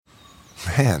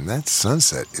Man, that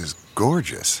sunset is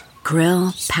gorgeous.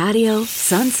 Grill, patio,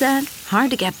 sunset.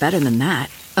 Hard to get better than that.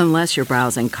 Unless you're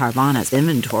browsing Carvana's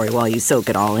inventory while you soak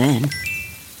it all in.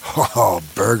 Oh,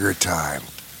 burger time.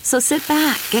 So sit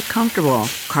back, get comfortable.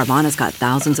 Carvana's got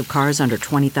thousands of cars under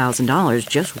 $20,000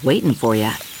 just waiting for you.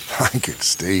 I could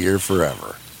stay here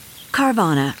forever.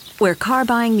 Carvana, where car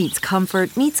buying meets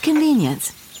comfort meets convenience.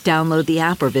 Download the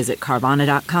app or visit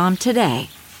Carvana.com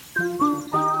today.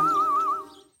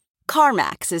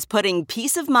 CarMax is putting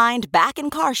peace of mind back in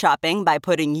car shopping by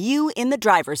putting you in the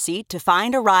driver's seat to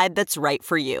find a ride that's right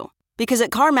for you. Because at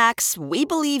CarMax, we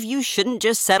believe you shouldn't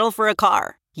just settle for a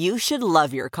car. You should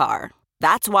love your car.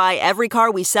 That's why every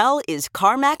car we sell is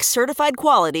CarMax certified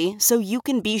quality, so you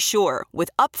can be sure with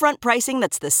upfront pricing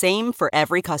that's the same for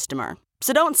every customer.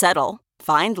 So don't settle.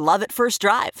 Find love at first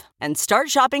drive and start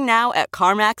shopping now at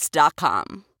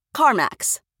CarMax.com.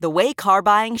 CarMax, the way car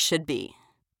buying should be.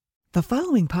 The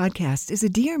following podcast is a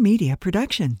Dear Media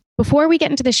production. Before we get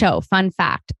into the show, fun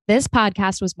fact, this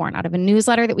podcast was born out of a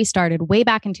newsletter that we started way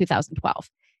back in 2012.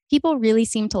 People really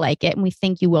seem to like it, and we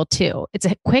think you will too. It's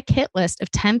a quick hit list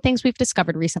of 10 things we've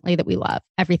discovered recently that we love.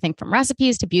 Everything from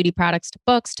recipes to beauty products to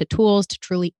books to tools to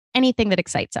truly anything that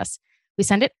excites us. We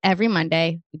send it every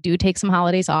Monday. We do take some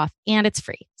holidays off, and it's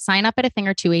free. Sign up at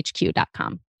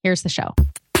athingår2hq.com. Here's the show.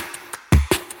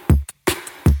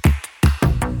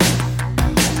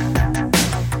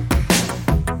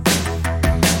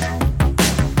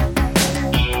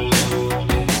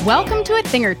 Welcome to A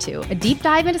Thing or Two, a deep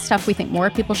dive into stuff we think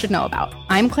more people should know about.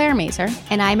 I'm Claire Mazur.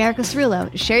 And I'm Erica Cerullo.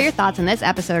 Share your thoughts on this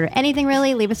episode or anything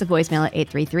really. Leave us a voicemail at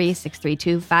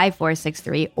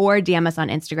 833-632-5463 or DM us on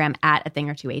Instagram at A Thing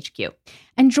or Two HQ.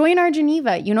 And join our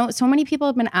Geneva. You know, so many people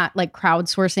have been at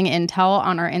crowdsourcing intel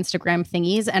on our Instagram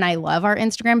thingies, and I love our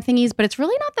Instagram thingies, but it's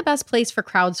really not the best place for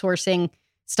crowdsourcing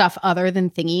stuff other than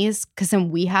thingies, because then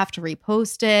we have to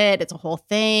repost it. It's a whole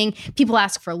thing. People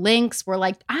ask for links. We're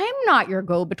like, I'm not your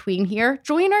go-between here.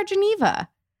 Join our Geneva.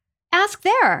 Ask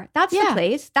there. That's the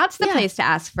place. That's the place to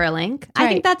ask for a link.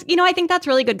 Right. I think that's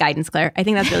really good guidance, Claire. I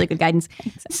think that's really good guidance.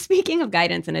 Speaking of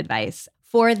guidance and advice,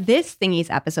 for this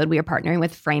Thingies episode, we are partnering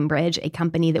with Framebridge, a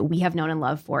company that we have known and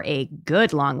loved for a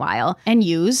good long while. And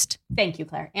used. Thank you,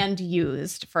 Claire. And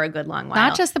used for a good long while.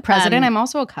 Not just the president. I'm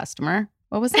also a customer.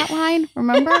 What was that line?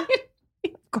 Remember?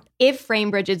 If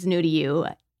Framebridge is new to you,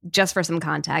 just for some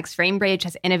context, Framebridge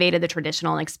has innovated the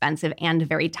traditional and expensive and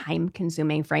very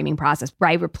time-consuming framing process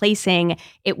by replacing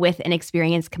it with an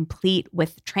experience complete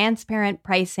with transparent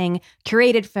pricing,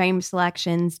 curated frame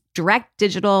selections, direct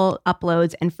digital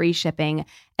uploads, and free shipping,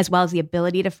 as well as the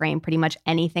ability to frame pretty much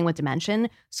anything with dimension.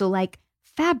 So like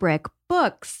fabric,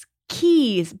 books,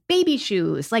 keys, baby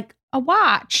shoes, like a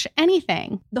watch,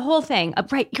 anything. The whole thing.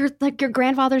 Right. Your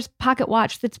grandfather's pocket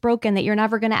watch that's broken that you're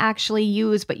never going to actually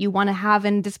use, but you want to have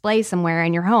and display somewhere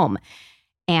in your home.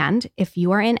 And if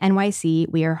you are in NYC,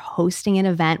 we are hosting an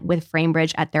event with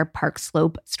Framebridge at their Park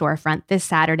Slope storefront this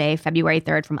Saturday, February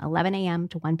 3rd from 11 a.m.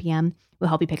 to 1 p.m. We'll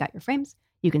help you pick out your frames.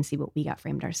 You can see what we got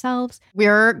framed ourselves.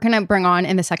 We're going to bring on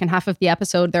in the second half of the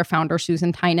episode their founder,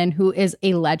 Susan Tynan, who is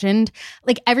a legend.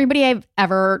 Like everybody I've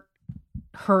ever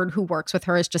heard who works with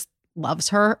her is just loves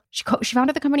her. She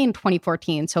founded the company in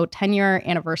 2014, so 10-year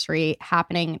anniversary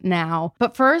happening now.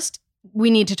 But first,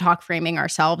 we need to talk framing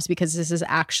ourselves, because this is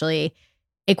actually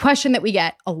a question that we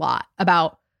get a lot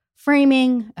about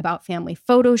framing, about family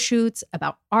photo shoots,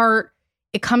 about art.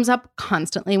 It comes up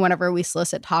constantly whenever we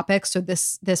solicit topics. So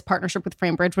this partnership with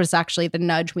Framebridge was actually the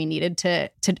nudge we needed to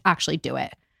actually do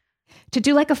it. To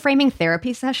do like a framing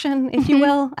therapy session, if you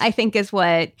will, I think is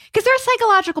what, because there are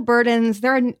psychological burdens,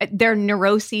 there are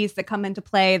neuroses that come into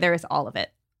play. There's all of it.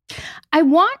 I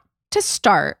want to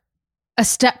start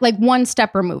one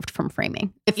step removed from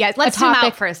framing. Let's zoom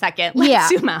out for a second. Let's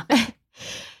zoom out.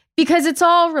 Because it's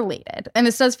all related. And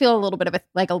this does feel a little bit of a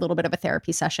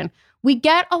therapy session. We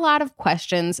get a lot of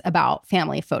questions about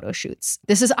family photo shoots.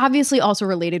 This is obviously also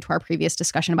related to our previous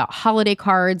discussion about holiday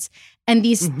cards and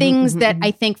these things that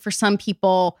I think for some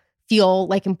people feel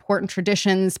like important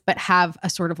traditions, but have a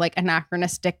sort of like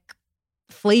anachronistic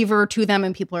flavor to them.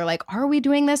 And people are like, are we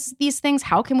doing these things?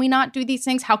 How can we not do these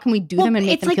things? How can we do them and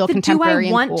make them feel contemporary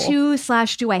and cool? Do I want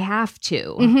to / do I have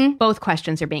to? Both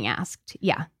questions are being asked.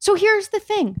 Yeah. So here's the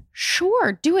thing.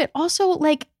 Sure, do it. Also,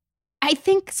 like, I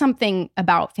think something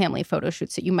about family photo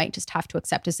shoots that you might just have to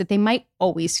accept is that they might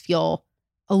always feel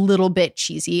a little bit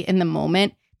cheesy in the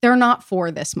moment. They're not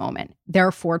for this moment.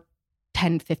 They're for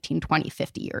 10, 15, 20,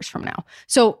 50 years from now.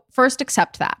 So first,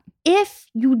 accept that. If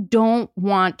you don't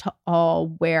want to all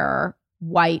wear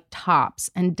white tops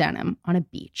and denim on a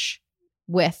beach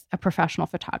with a professional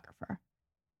photographer,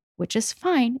 which is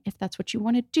fine if that's what you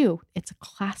want to do. It's a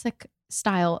classic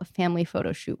style of family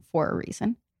photo shoot for a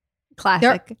reason.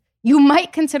 Classic. You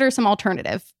might consider some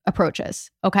alternative approaches,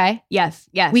 okay? Yes.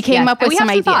 We came up with some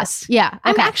ideas. Thoughts. Yeah. Okay.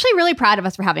 I'm actually really proud of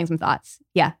us for having some thoughts.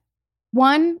 Yeah.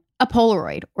 One, a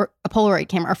Polaroid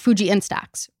camera or Fuji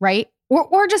Instax, right?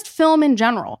 Or just film in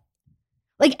general.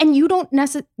 Like, and you don't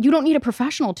need a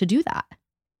professional to do that.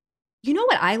 You know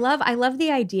what I love? I love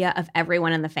the idea of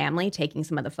everyone in the family taking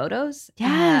some of the photos.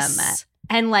 Yes.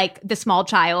 And like the small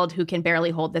child who can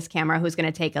barely hold this camera, who's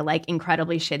going to take a like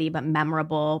incredibly shitty but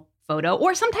memorable photo.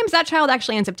 Or sometimes that child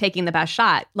actually ends up taking the best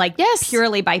shot, like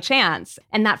purely by chance.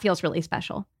 And that feels really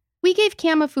special. We gave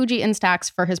Cam a Fuji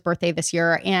Instax for his birthday this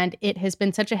year, and it has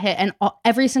been such a hit. And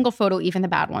every single photo, even the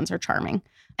bad ones, are charming.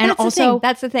 And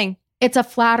that's the thing. It's a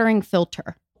flattering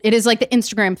filter. It is like the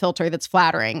Instagram filter that's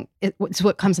flattering. It's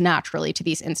what comes naturally to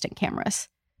these instant cameras.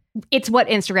 It's what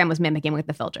Instagram was mimicking with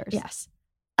the filters. Yes.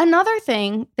 Another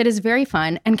thing that is very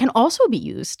fun and can also be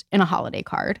used in a holiday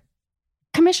card,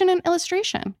 commission an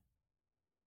illustration.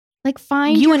 Like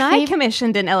I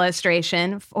commissioned an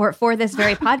illustration for this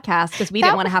very podcast because we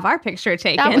didn't want to have our picture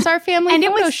taken. That was our family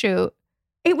photo shoot.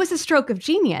 It was a stroke of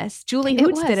genius. Julie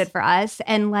Hoots did it for us.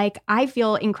 And like, I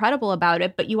feel incredible about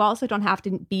it, but you also don't have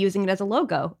to be using it as a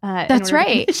logo. That's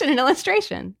right. To commission an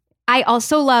illustration. I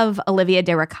also love Olivia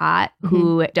de Ricat,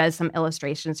 who does some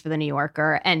illustrations for The New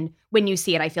Yorker. And when you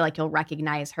see it, I feel like you'll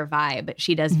recognize her vibe.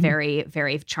 She does very,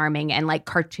 very charming and like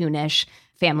cartoonish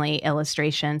family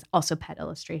illustrations, also pet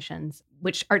illustrations,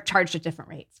 which are charged at different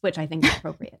rates, which I think is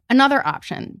appropriate. Another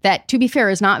option that, to be fair,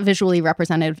 is not visually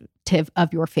representative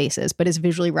of your faces, but is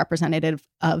visually representative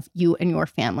of you and your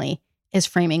family is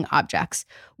framing objects,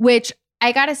 which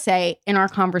I gotta say, in our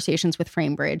conversations with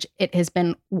Framebridge, it has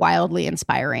been wildly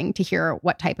inspiring to hear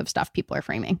what type of stuff people are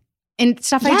framing and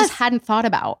stuff I just hadn't thought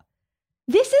about.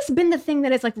 This has been the thing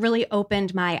that has like really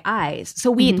opened my eyes.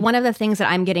 So one of the things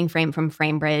that I'm getting framed from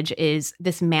Framebridge is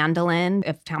this mandolin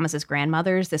of Thomas's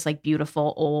grandmother's, this like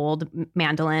beautiful old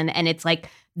mandolin. And it's like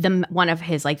one of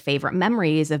his like favorite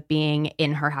memories of being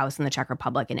in her house in the Czech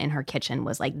Republic and in her kitchen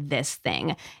was like this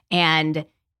thing. And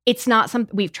it's not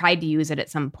something we've tried to use it at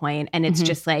some point, and it's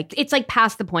just like it's like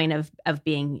past the point of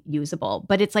being usable,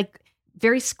 but it's like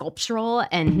very sculptural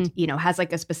and you know has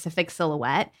like a specific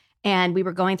silhouette. And we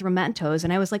were going through mementos,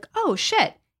 and I was like, oh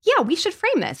shit, yeah, we should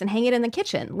frame this and hang it in the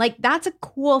kitchen. Like that's a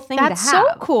cool thing to have. That's so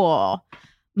cool.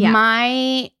 Yeah.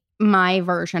 My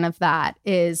version of that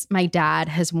is my dad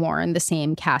has worn the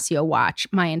same Casio watch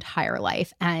my entire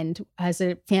life. And as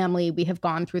a family, we have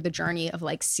gone through the journey of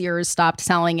like Sears stopped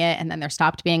selling it. And then there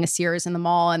stopped being a Sears in the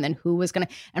mall. And then who was going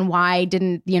to, and why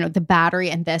didn't, the battery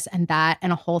and this and that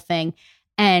and a whole thing.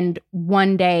 And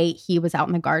one day he was out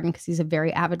in the garden because he's a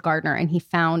very avid gardener. And he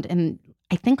found,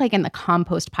 I think like in the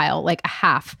compost pile, like a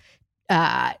half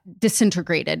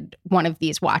disintegrated one of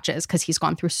these watches because he's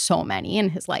gone through so many in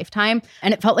his lifetime.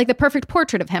 And it felt like the perfect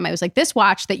portrait of him. I was like, this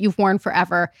watch that you've worn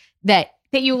forever that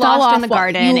you lost in the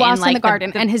garden. You lost in the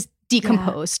garden and has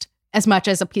decomposed as much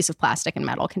as a piece of plastic and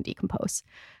metal can decompose.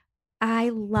 I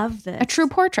love this. A true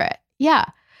portrait. Yeah.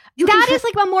 That is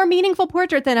like a more meaningful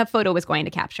portrait than a photo was going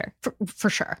to capture. For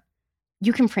sure.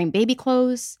 You can frame baby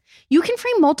clothes. You can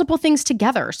frame multiple things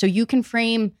together. So you can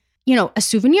frame a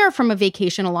souvenir from a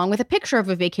vacation along with a picture of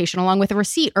a vacation along with a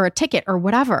receipt or a ticket or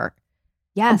whatever.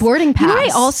 Yes. A boarding pass. You know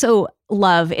what I also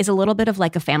love is a little bit of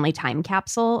like a family time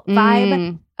capsule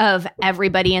vibe of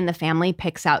everybody in the family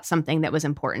picks out something that was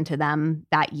important to them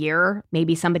that year.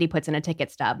 Maybe somebody puts in a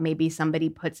ticket stub. Maybe somebody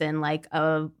puts in like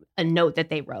a note that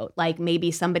they wrote. Like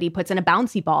maybe somebody puts in a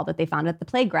bouncy ball that they found at the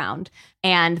playground.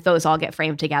 And those all get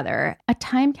framed together. A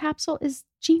time capsule is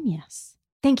genius.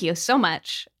 Thank you so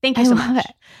much. Thank you so much. I love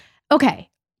it. Okay,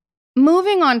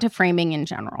 moving on to framing in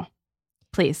general.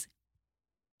 Please.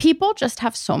 People just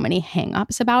have so many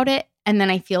hangups about it. And then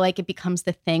I feel like it becomes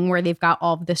the thing where they've got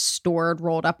all of this stored,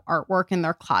 rolled up artwork in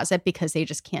their closet because they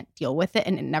just can't deal with it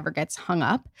and it never gets hung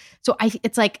up. So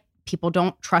it's like people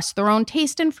don't trust their own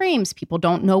taste in frames. People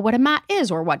don't know what a mat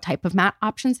is or what type of mat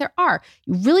options there are.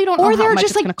 You really don't know how much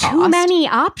it's going to cost. Or there are just like too many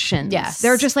options. Yes.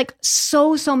 There are just like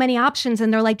so many options.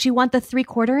 And they're like, do you want the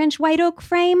 3/4 inch white oak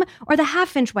frame or the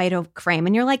 1/2 inch white oak frame?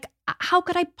 And you're like, how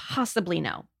could I possibly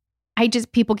know?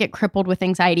 People get crippled with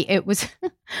anxiety. It was,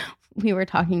 we were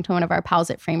talking to one of our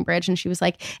pals at Framebridge and she was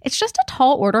like, it's just a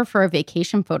tall order for a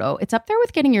vacation photo. It's up there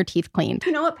with getting your teeth cleaned.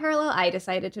 You know what parallel I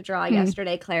decided to draw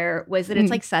yesterday, Claire, was that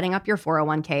it's like setting up your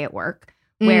 401k at work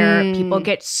where people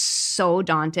get so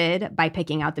daunted by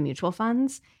picking out the mutual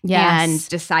funds and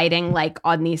deciding like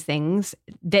on these things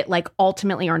that like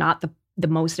ultimately are not the the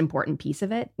most important piece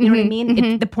of it. You know what I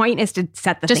mean? The point is to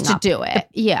set the thing up. Just to do it.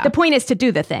 Yeah. The point is to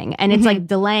do the thing. And it's like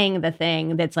delaying the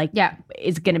thing that's like,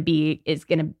 is going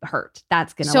to hurt.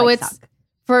 That's going to suck.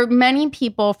 For many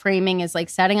people, framing is like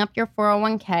setting up your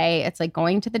 401k. It's like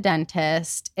going to the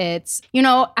dentist. It's,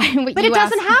 but it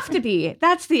doesn't have to be.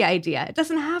 That's the idea. It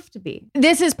doesn't have to be.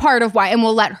 This is part of why, and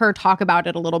we'll let her talk about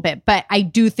it a little bit, but I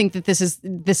do think that this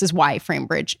is why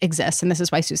Framebridge exists. And this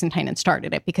is why Susan Tynan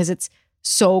started it, because it's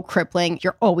so crippling.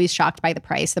 You're always shocked by the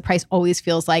price. The price always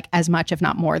feels like as much, if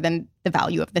not more, than the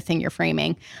value of the thing you're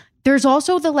framing. There's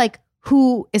also the like,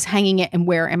 who is hanging it and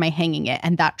where am I hanging it,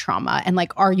 and that trauma, and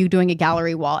like, are you doing a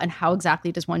gallery wall, and how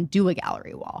exactly does one do a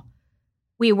gallery wall?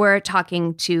 We were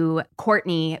talking to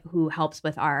Courtney, who helps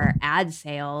with our ad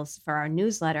sales for our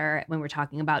newsletter, when we're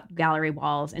talking about gallery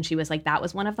walls. And she was like, that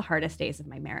was one of the hardest days of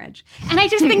my marriage. And I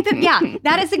just think that,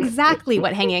 that is exactly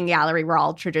what hanging a gallery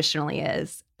wall traditionally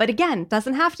is. But again,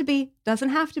 doesn't have to be.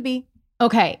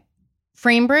 Okay.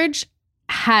 Framebridge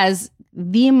has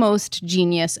the most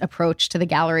genius approach to the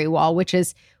gallery wall, which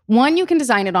is, one, you can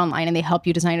design it online, and they help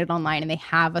you design it online, and they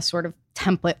have a sort of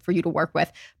template for you to work with.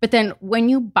 But then when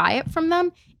you buy it from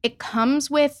them, it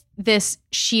comes with this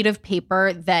sheet of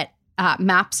paper that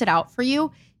maps it out for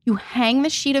you. You hang the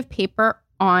sheet of paper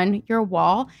on your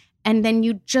wall, and then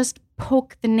you just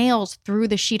poke the nails through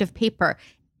the sheet of paper.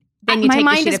 Then you take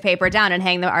the sheet of paper down and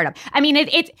hang the art up. I mean,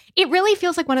 it really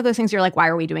feels like one of those things you're like, why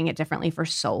are we doing it differently for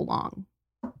so long?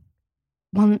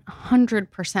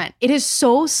 100%. It is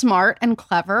so smart and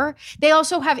clever. They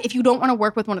also have, if you don't want to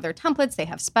work with one of their templates, they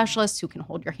have specialists who can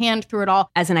hold your hand through it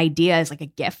all. As an idea, as like a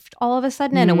gift all of a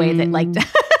sudden, in a way that like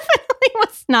definitely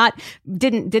was not,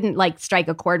 didn't like strike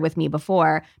a chord with me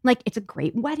before. Like, it's a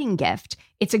great wedding gift.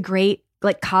 It's a great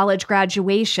like college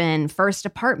graduation, first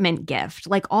apartment gift,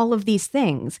 like all of these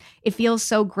things. It feels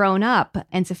so grown up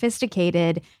and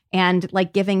sophisticated, and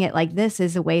like giving it like this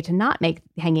is a way to not make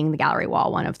hanging the gallery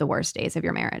wall one of the worst days of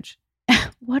your marriage.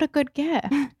 What a good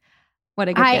gift. What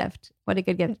a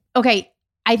good gift. Okay.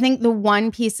 I think the one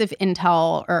piece of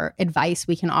intel or advice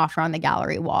we can offer on the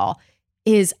gallery wall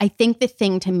is, I think the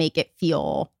thing to make it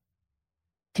feel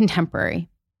contemporary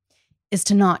is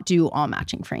to not do all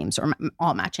matching frames or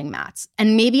all matching mats.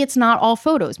 And maybe it's not all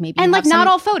photos. Not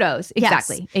all photos.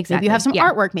 Exactly. Yes. Maybe you have some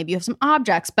artwork. Maybe you have some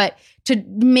objects. But to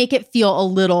make it feel a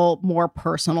little more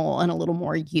personal and a little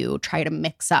more you, try to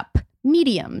mix up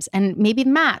mediums and maybe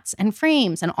mats and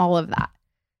frames and all of that.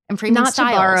 And framing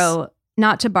styles.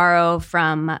 Not to borrow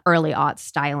from early aughts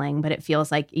styling, but it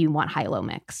feels like you want high-low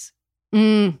mix.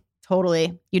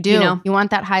 Totally. You do. You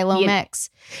want that high-low mix.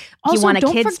 Also, you want a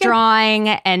kid's drawing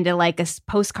and like a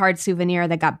postcard souvenir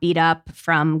that got beat up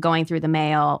from going through the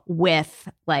mail with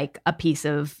like a piece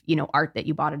of, art that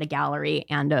you bought at a gallery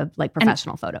and a like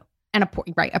professional photo. And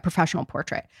a professional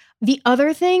portrait. The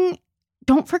other thing,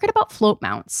 don't forget about float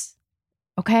mounts.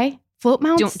 Okay? Float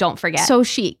mounts. Don't forget. So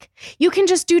chic. You can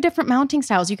just do different mounting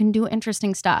styles. You can do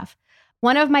interesting stuff.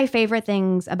 One of my favorite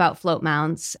things about float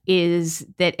mounts is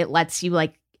that it lets you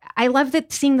like, I love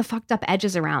that seeing the fucked up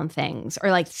edges around things,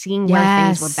 or like seeing where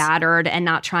things were battered and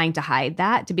not trying to hide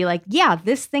that, to be like, yeah,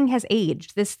 this thing has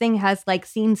aged. This thing has like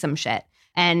seen some shit.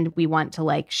 And we want to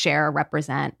like share,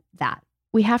 represent that.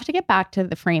 We have to get back to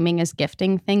the framing as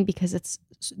gifting thing, because it's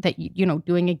that,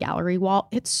 doing a gallery wall,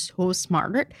 it's so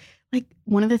smart. Like,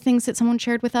 one of the things that someone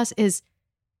shared with us is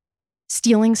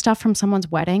stealing stuff from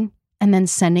someone's wedding and then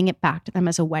sending it back to them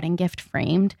as a wedding gift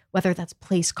framed, whether that's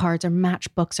place cards or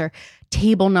matchbooks or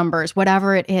table numbers,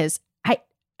 whatever it is.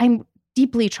 I'm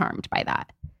deeply charmed by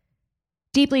that.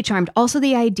 Deeply charmed. Also,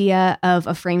 the idea of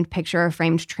a framed picture, a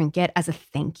framed trinket as a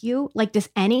thank you. Like, does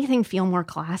anything feel more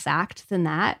class act than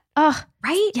that? Ugh,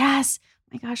 right? Yes.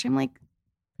 Oh my gosh, I'm like,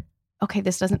 okay,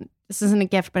 this isn't a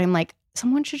gift, but I'm like,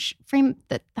 someone should frame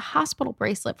the hospital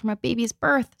bracelet from a baby's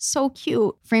birth. So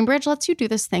cute. Framebridge lets you do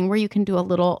this thing where you can do a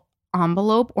little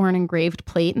envelope or an engraved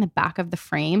plate in the back of the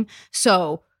frame.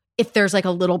 So if there's like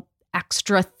a little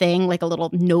extra thing, like a little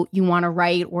note you want to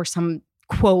write or some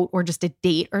quote or just a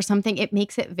date or something, it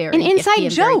makes it very an inside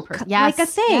joke, yes, like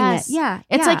a thing. Yes. Yeah.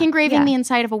 It's like engraving the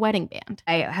inside of a wedding band.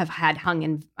 I have had hung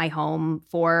in my home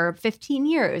for 15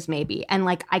 years maybe. And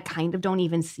like, I kind of don't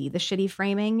even see the shitty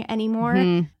framing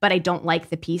anymore, but I don't like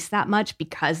the piece that much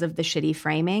because of the shitty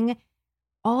framing.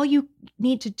 All you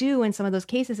need to do in some of those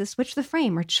cases is switch the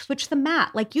frame or switch the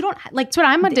mat. Like, you don't like. That's what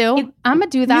I'm gonna do. I'm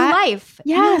gonna do that. New life.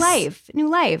 Yes. New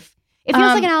life. It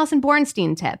feels like an Alison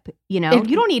Bornstein tip. You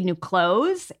don't need new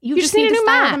clothes. You just need to new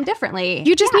style mat. them differently.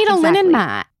 You just need a linen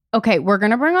mat. Okay, we're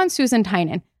gonna bring on Susan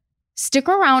Tynan. Stick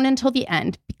around until the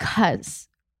end, because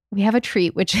we have a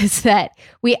treat, which is that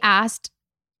we asked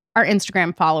our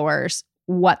Instagram followers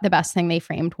what the best thing they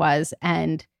framed was.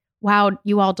 And wow,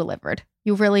 you all delivered.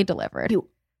 You really delivered. You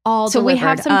all so delivered. We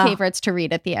have some favorites to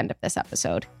read at the end of this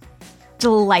episode.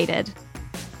 Delighted.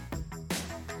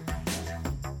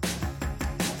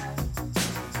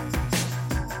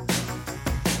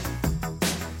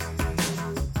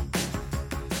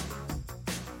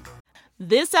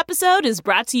 This episode is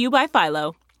brought to you by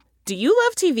Philo. Do you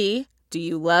love TV? Do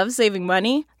you love saving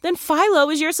money? Then Philo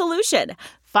is your solution.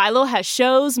 Philo has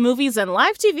shows, movies, and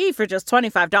live TV for just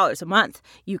 $25 a month.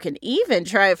 You can even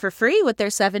try it for free with their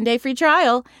 7-day free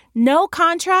trial. No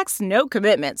contracts, no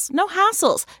commitments, no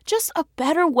hassles. Just a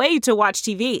better way to watch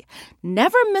TV.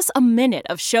 Never miss a minute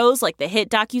of shows like the hit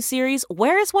docuseries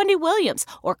Where is Wendy Williams?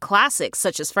 Or classics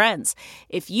such as Friends.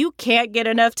 If you can't get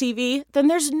enough TV, then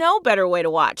there's no better way to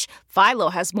watch. Philo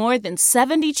has more than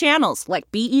 70 channels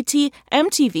like BET,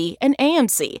 MTV, and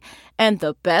AMC. And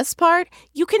the best part?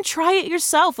 You can try it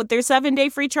yourself with their 7-day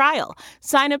free trial.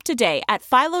 Sign up today at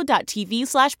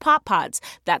philo.tv/poppods.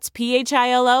 That's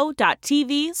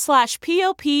philo.tv/poppods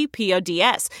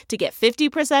to get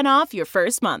 50% off your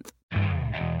first month.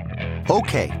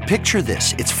 Okay, picture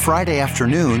this. It's Friday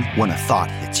afternoon when a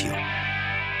thought hits you.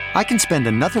 I can spend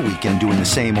another weekend doing the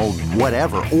same old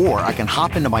whatever, or I can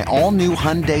hop into my all-new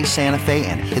Hyundai Santa Fe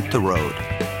and hit the road.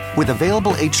 With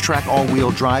available H-Track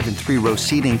all-wheel drive and 3-row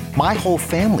seating, my whole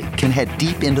family can head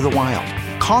deep into the wild.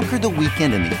 Conquer the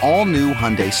weekend in the all-new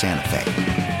Hyundai Santa Fe.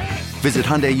 Visit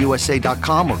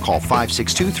HyundaiUSA.com or call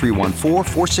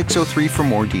 562-314-4603 for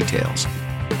more details.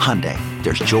 Hyundai,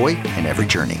 there's joy in every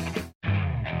journey.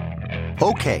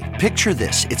 Okay, picture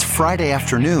this. It's Friday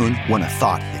afternoon when a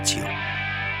thought hits you.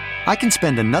 I can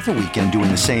spend another weekend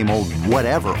doing the same old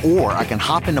whatever, or I can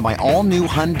hop into my all-new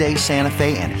Hyundai Santa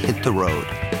Fe and hit the road.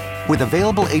 With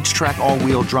available H-Track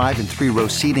all-wheel drive and 3-row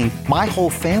seating, my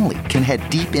whole family can head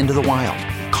deep into the wild.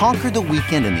 Conquer the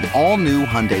weekend in the all-new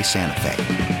Hyundai Santa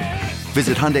Fe.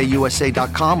 Visit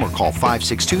HyundaiUSA.com or call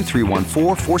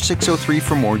 562-314-4603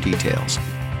 for more details.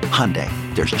 Hyundai,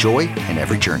 there's joy in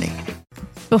every journey.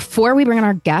 Before we bring on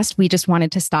our guest, we just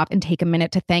wanted to stop and take a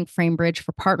minute to thank Framebridge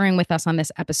for partnering with us on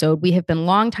this episode. We have been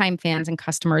longtime fans and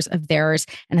customers of theirs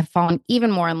and have fallen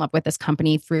even more in love with this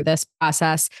company through this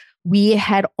process. We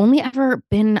had only ever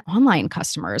been online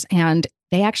customers, and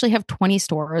they actually have 20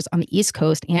 stores on the East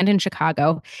Coast and in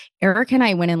Chicago. Eric and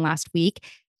I went in last week,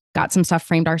 got some stuff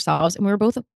framed ourselves, and we were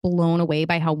both blown away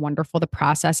by how wonderful the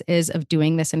process is of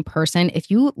doing this in person. If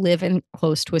you live in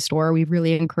close to a store, we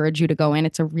really encourage you to go in.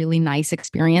 It's a really nice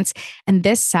experience. And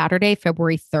this Saturday,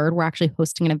 February 3rd, we're actually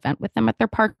hosting an event with them at their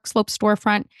Park Slope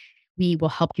storefront. We will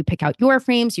help you pick out your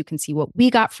frames. You can see what we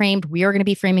got framed. We are going to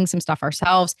be framing some stuff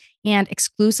ourselves. And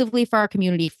exclusively for our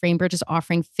community, Framebridge is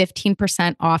offering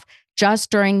 15% off just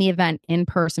during the event in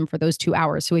person for those 2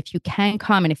 hours. So if you can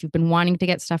come and if you've been wanting to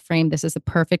get stuff framed, this is the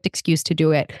perfect excuse to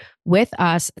do it with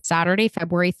us Saturday,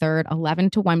 February 3rd,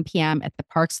 11 to 1 p.m. at the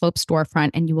Park Slope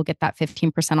storefront, and you will get that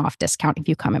 15% off discount if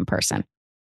you come in person.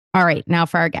 All right, now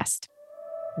for our guest.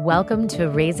 Welcome to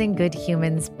Raising Good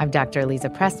Humans. I'm Dr. Lisa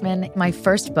Pressman. My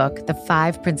first book, The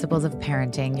 5 Principles of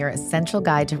Parenting, Your Essential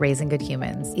Guide to Raising Good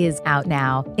Humans, is out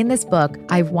now. In this book,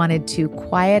 I've wanted to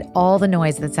quiet all the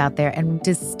noise that's out there and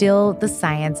distill the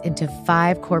science into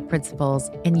 5 core principles.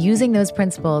 And using those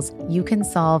principles, you can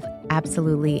solve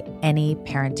absolutely any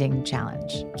parenting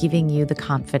challenge, giving you the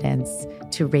confidence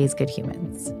to raise good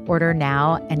humans. Order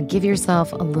now and give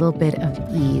yourself a little bit of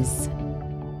ease.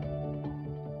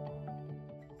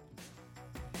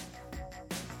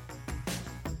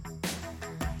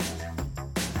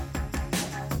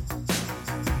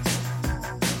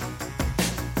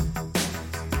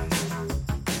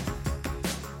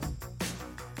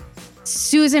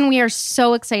 Susan, we are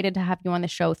so excited to have you on the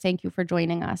show. Thank you for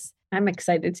joining us. I'm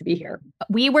excited to be here.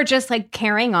 We were just like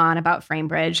carrying on about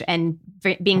Framebridge and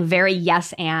being very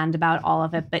yes and about all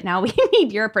of it. But now we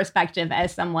need your perspective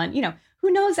as someone, who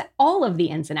knows all of the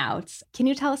ins and outs. Can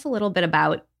you tell us a little bit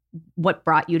about what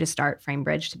brought you to start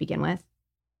Framebridge to begin with?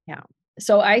 Yeah.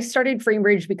 So I started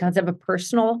Framebridge because of a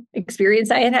personal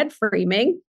experience I had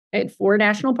framing. I had 4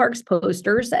 national parks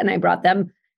posters and I brought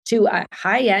them to a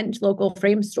high-end local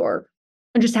frame store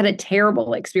and just had a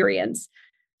terrible experience.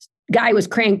 Guy was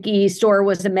cranky, store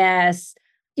was a mess,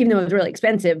 even though it was really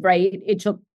expensive, right? It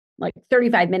took like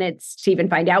 35 minutes to even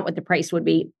find out what the price would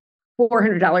be,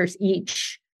 $400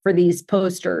 each for these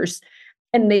posters.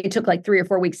 And they took like 3 or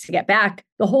 4 weeks to get back.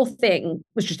 The whole thing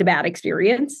was just a bad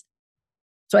experience.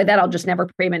 So I thought I'll just never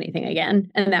frame anything again.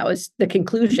 And that was the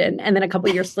conclusion. And then a couple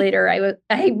of years later, I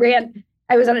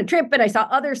was on a trip and I saw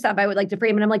other stuff I would like to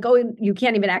frame. And I'm like, oh, you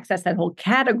can't even access that whole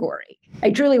category. I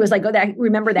truly was like, oh,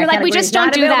 remember that. You're like, we just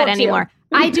don't do that anymore.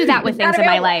 I do that with things in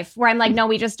my life where I'm like, no,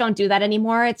 we just don't do that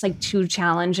anymore. It's like too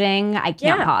challenging. I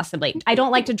can't possibly. I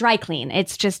don't like to dry clean.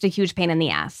 It's just a huge pain in the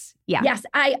ass. Yeah. Yes,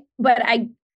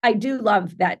 I do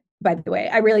love that. By the way,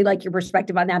 I really like your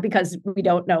perspective on that because we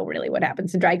don't know really what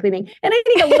happens in dry cleaning. And I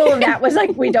think a little of that was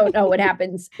like, we don't know what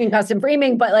happens in custom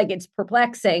framing, but like it's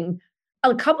perplexing.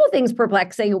 A couple of things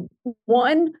perplexing.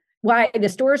 One, why the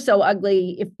store is so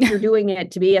ugly if you're doing it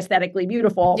to be aesthetically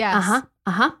beautiful. Yes.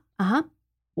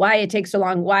 Why it takes so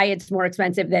long, why it's more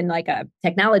expensive than like a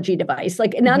technology device.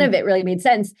 Like none of it really made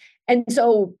sense. And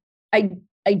so I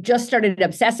just started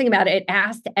obsessing about it,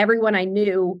 asked everyone I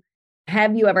knew,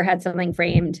 have you ever had something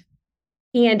framed?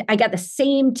 And I got the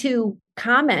same two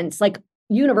comments, like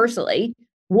universally.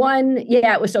 One,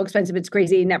 yeah, it was so expensive, it's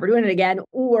crazy, never doing it again.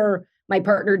 Or my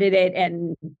partner did it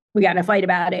and we got in a fight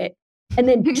about it. And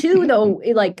then two, though,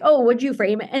 like, oh, what'd you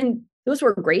frame? And those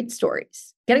were great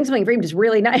stories. Getting something framed is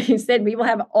really nice. And people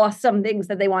have awesome things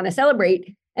that they want to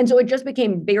celebrate. And so it just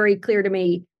became very clear to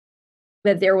me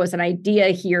that there was an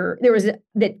idea here.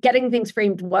 That getting things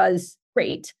framed was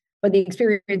great, but the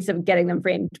experience of getting them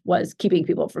framed was keeping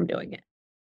people from doing it.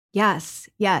 Yes.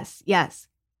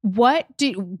 What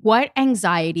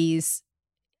anxieties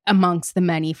amongst the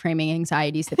many framing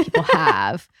anxieties that people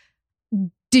have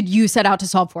did you set out to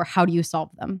solve for? How do you solve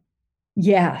them?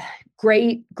 Yeah,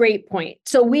 great point.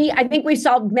 So I think we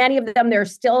solved many of them.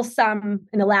 There's still some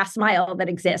in the last mile that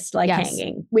exist, like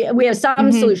hanging. We have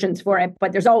some solutions for it,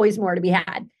 but there's always more to be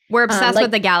had. We're obsessed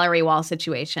with the gallery wall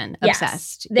situation.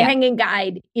 Obsessed. The hanging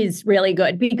guide is really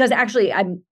good because actually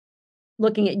I'm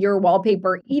looking at your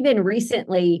wallpaper. Even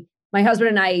recently, my husband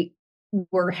and I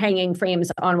were hanging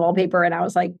frames on wallpaper and I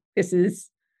was like, this is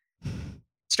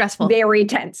stressful, very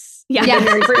tense. Yeah. I've been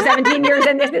married for 17 years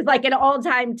and this is like an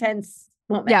all-time tense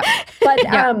moment. Yeah.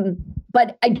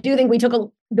 But I do think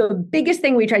the biggest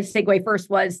thing we tried to take away first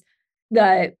was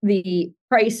the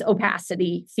price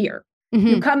opacity fear. Mm-hmm.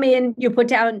 You come in, you put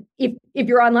down, if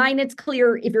you're online, it's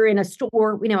clear. If you're in a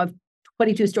store, we now have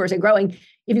 22 stores and growing.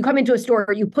 If you come into a store,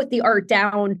 you put the art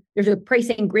down, there's a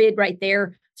pricing grid right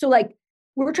there. So like,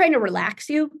 we're trying to relax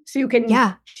you so you can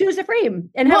choose a frame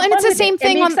and have fun it's the with same it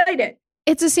thing and be excited.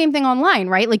 It's the same thing online,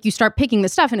 right? Like you start picking the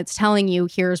stuff and it's telling you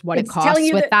here's what it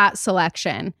costs with that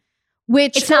selection.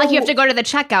 Which it's not like you have to go to the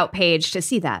checkout page to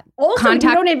see that. Also, you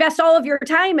don't invest all of your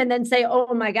time and then say,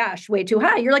 oh my gosh, way too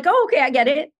high. You're like, oh, okay, I get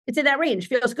it. It's in that range.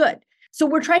 Feels good. So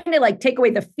we're trying to like take away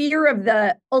the fear of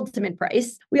the ultimate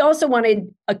price. We also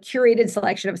wanted a curated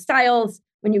selection of styles.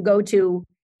 When you go to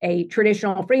a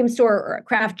traditional frame store or a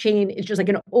craft chain, it's just like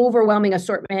an overwhelming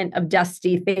assortment of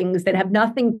dusty things that have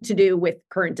nothing to do with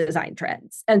current design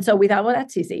trends. And so we thought, well,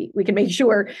 that's easy. We can make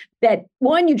sure that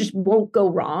one, you just won't go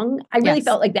wrong. I really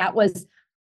felt like that was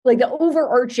like the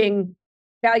overarching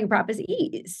value prop is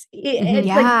ease. It's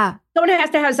like someone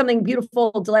has to have something beautiful,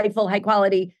 delightful, high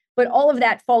quality, but all of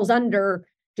that falls under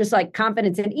just like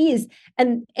confidence and ease.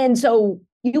 And so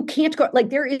you can't go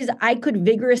like I could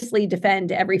vigorously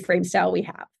defend every frame style we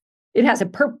have. It has a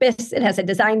purpose. It has a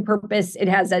design purpose. It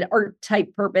has an art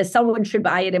type purpose. Someone should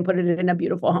buy it and put it in a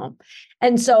beautiful home.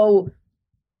 And so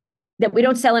that we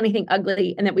don't sell anything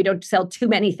ugly and that we don't sell too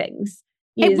many things.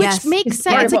 Which makes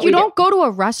sense. Like you don't go to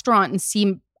a restaurant and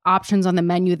see options on the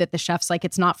menu that the chef's like,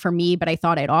 it's not for me, but I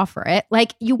thought I'd offer it.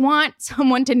 Like you want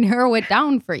someone to narrow it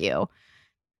down for you.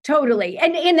 Totally.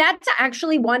 And that's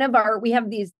actually we have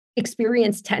these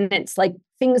experience tenants, like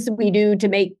things we do to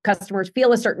make customers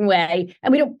feel a certain way.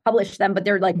 And we don't publish them, but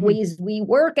they're like ways we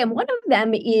work. And one of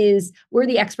them is we're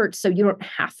the experts, so you don't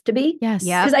have to be. Yes.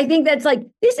 Yeah. Because I think that's like,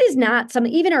 this is not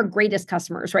something, even our greatest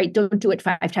customers, right? Don't do it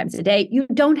 5 times a day. You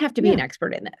don't have to be an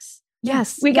expert in this.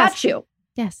 Yes. We got you.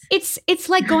 Yes. It's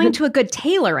like going to a good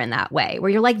tailor in that way,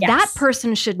 where you're like, that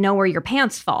person should know where your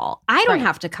pants fall. I don't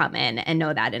have to come in and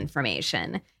know that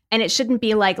information. And it shouldn't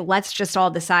be like, let's just all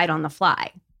decide on the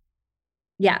fly.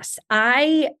 Yes.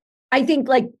 I think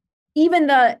like even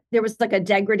there was like a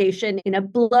degradation in a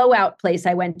blowout place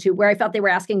I went to where I felt they were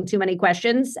asking too many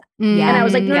questions. And I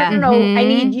was like, no. I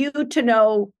need you to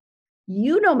know,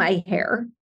 my hair.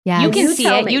 Yeah. You can see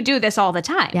it. You do this all the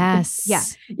time. Yes.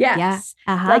 Yes.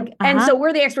 And so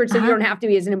we're the experts, so you don't have to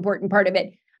be as an important part of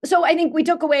it. So I think we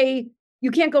took away,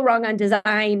 you can't go wrong on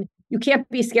design. You can't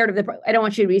be scared of the price. I don't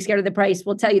want you to be scared of the price.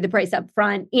 We'll tell you the price up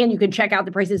front and you can check out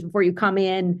the prices before you come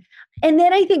in. And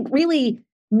then I think really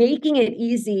making it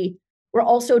easy, we're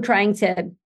also trying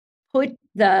to put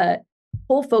the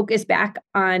whole focus back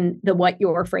on what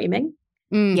you're framing.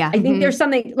 I think there's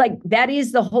something like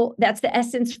that's the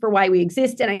essence for why we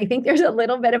exist. And I think there's a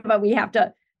little bit of we have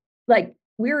to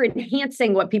we're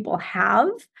enhancing what people have,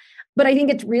 but I think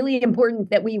it's really important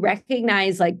that we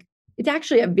recognize it's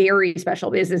actually a very special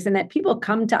business and that people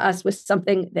come to us with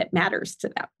something that matters to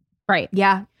them. Right.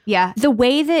 Yeah. Yeah. The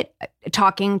way that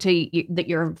talking to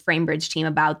your Framebridge team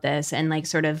about this and like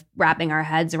sort of wrapping our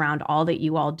heads around all that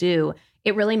you all do,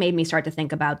 it really made me start to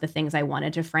think about the things I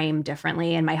wanted to frame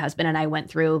differently. And my husband and I went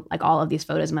through like all of these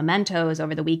photos and mementos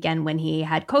over the weekend when he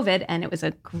had COVID. And it was a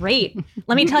great,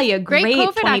 let me tell you, a great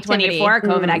COVID 2024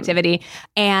 COVID activity.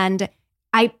 And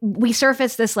we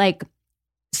surfaced this like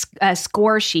a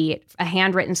score sheet, a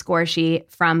handwritten score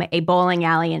sheet from a bowling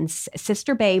alley in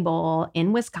Sister Bay Bowl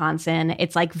in Wisconsin.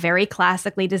 It's like very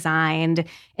classically designed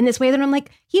in this way that I'm like,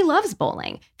 he loves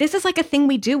bowling. This is like a thing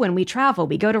we do when we travel.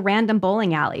 We go to random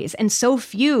bowling alleys and so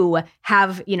few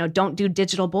have, don't do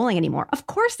digital bowling anymore. Of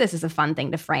course, this is a fun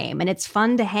thing to frame and it's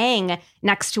fun to hang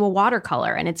next to a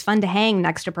watercolor and it's fun to hang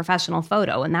next to a professional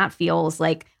photo. And that feels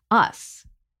like us.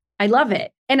 I love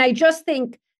it. And I just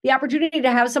think the opportunity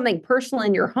to have something personal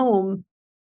in your home.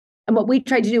 And what we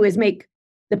tried to do is make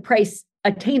the price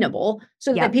attainable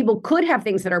so that people could have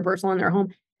things that are personal in their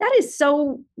home. That is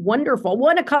so wonderful.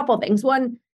 A couple things.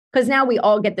 One, because now we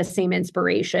all get the same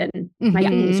inspiration. My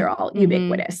thingies are all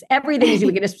ubiquitous. Everything is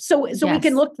ubiquitous. So we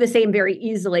can look the same very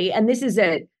easily. And this is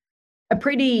a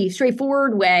pretty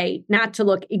straightforward way not to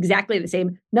look exactly the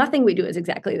same. Nothing we do is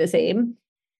exactly the same.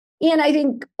 And I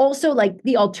think also like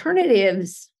the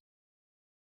alternatives,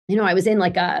 I was in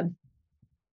like a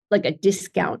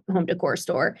discount home decor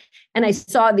store and I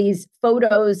saw these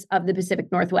photos of the Pacific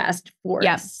Northwest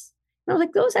forests. And I was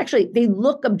like, those actually, they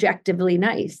look objectively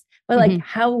nice, but like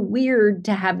how weird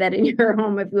to have that in your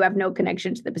home if you have no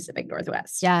connection to the Pacific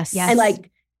Northwest. Yes. And like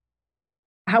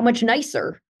how much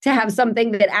nicer to have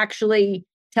something that actually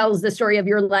tells the story of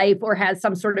your life or has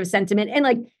some sort of sentiment. And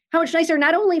like how much nicer,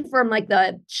 not only from like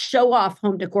the show off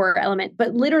home decor element,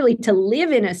 but literally to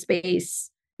live in a space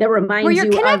that reminds you where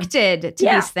you're connected to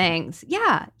these things.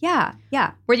 Yeah.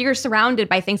 Where you're surrounded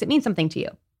by things that mean something to you.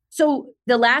 So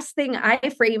the last thing I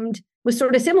framed was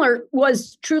sort of similar,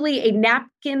 was truly a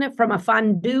napkin from a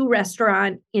fondue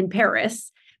restaurant in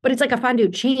Paris, but it's like a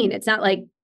fondue chain. It's not like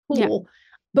cool. Yeah.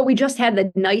 But we just had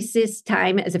the nicest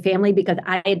time as a family because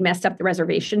I had messed up the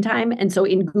reservation time. And so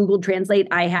in Google Translate,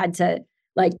 I had to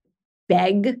like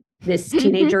beg this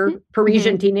teenager,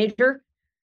 Parisian teenager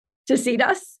to seat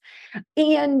us.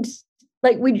 And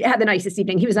like we had the nicest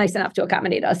evening. He was nice enough to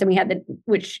accommodate us. And we had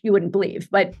which you wouldn't believe,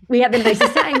 but we had the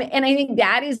nicest time. And I think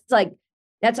that is like,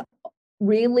 that's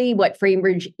really what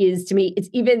Framebridge is to me. It's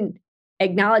even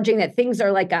acknowledging that things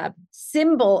are like a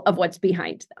symbol of what's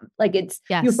behind them. Like it's,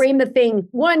 you frame the thing,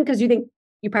 one, because you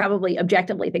probably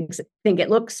objectively think it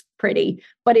looks pretty,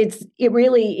 but it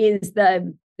really is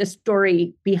the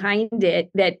story behind it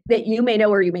that you may know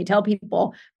or you may tell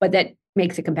people, but that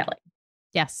makes it compelling.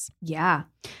 Yes. Yeah.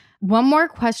 One more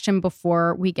question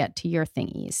before we get to your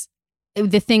thingies.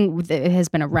 The thing that has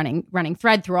been a running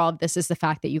thread through all of this is the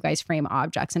fact that you guys frame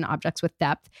objects and objects with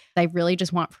depth. I really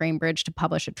just want Framebridge to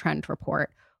publish a trend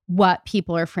report, what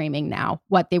people are framing now,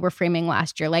 what they were framing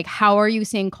last year. Like, how are you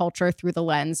seeing culture through the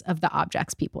lens of the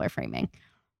objects people are framing?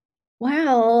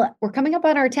 Well, we're coming up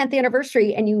on our 10th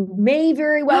anniversary and you may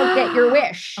very well get your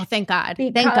wish. Oh, thank God.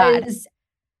 Thank God.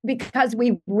 Because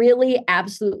we really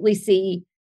absolutely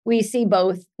we see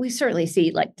both. We certainly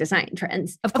see like design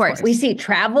trends. Of course. We see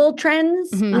travel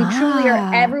trends. Mm-hmm. We truly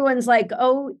are. Everyone's like,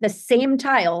 oh, the same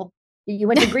tile. You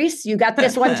went to Greece, you got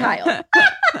this one tile.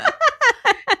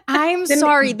 I'm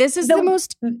sorry. This is the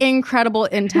most incredible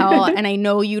intel. And I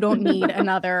know you don't need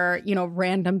another,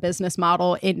 random business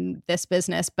model in this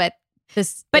business, but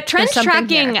trend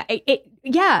tracking,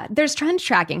 there's trend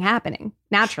tracking happening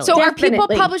naturally. So are people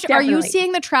publishing? Are you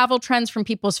seeing the travel trends from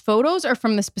people's photos or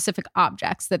from the specific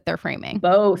objects that they're framing?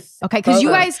 Both. Okay, because you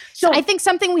guys. So I think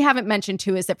something we haven't mentioned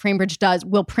too is that Framebridge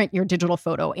will print your digital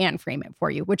photo and frame it for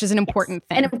you, which is an important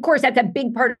thing. And of course, that's a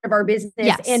big part of our business.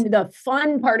 Yes. And the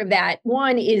fun part of that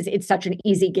one is it's such an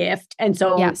easy gift, and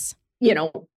so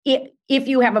if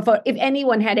you have a photo, if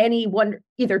anyone had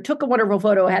either took a wonderful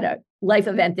photo, had a life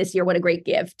event this year, what a great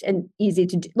gift and easy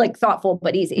to do, like thoughtful,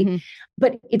 but easy. Mm-hmm.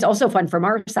 But it's also fun from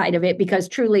our side of it because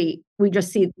truly we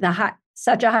just see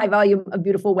such a high volume of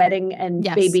beautiful wedding and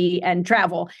baby and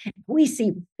travel. We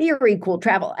see very cool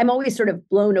travel. I'm always sort of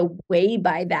blown away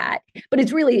by that, but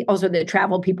it's really also the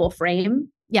travel people frame.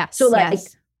 Yes. So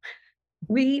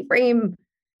we frame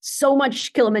so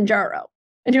much Kilimanjaro.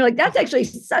 And you're like, that's actually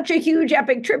such a huge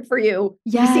epic trip for you.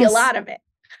 Yes. You see a lot of it.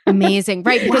 Amazing.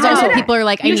 Right. Because also people are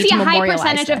like, I need to memorialize You see a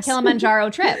high percentage of Kilimanjaro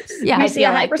trips. We see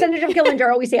a high percentage of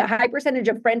Kilimanjaro. We see a high percentage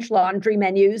of French Laundry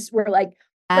menus where like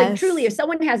truly if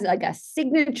someone has like a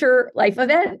signature life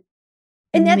event,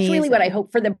 and that's really what I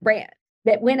hope for the brand,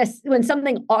 that when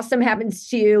something awesome happens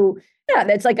to you, Yeah,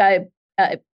 that's like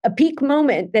a peak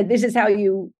moment that this is how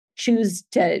you choose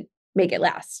to make it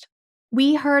last.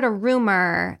 We heard a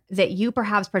rumor that you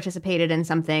perhaps participated in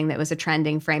something that was a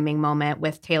trending framing moment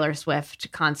with Taylor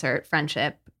Swift concert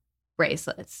friendship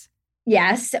bracelets.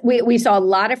 Yes, we saw a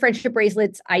lot of friendship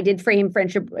bracelets. I did frame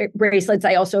friendship bracelets.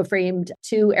 I also framed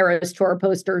 2 Eras Tour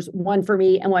posters, one for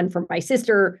me and one for my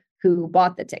sister who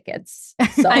bought the tickets.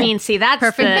 So. I mean, see, that's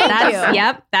perfect.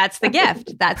 Yep, that's the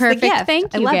gift. That's perfect. The gift.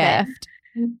 Thank you. I love gift.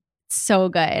 It. So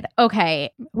good.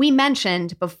 Okay. We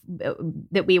mentioned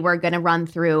that we were going to run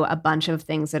through a bunch of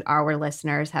things that our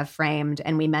listeners have framed.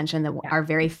 And we mentioned that our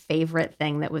very favorite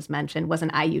thing that was mentioned was an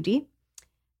IUD.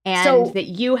 And that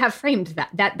you have framed that.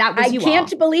 That was you all. I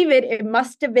can't believe it. It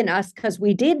must have been us because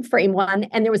we did frame one.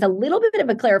 And there was a little bit of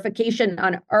a clarification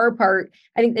on our part.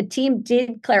 I think the team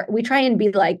did we try and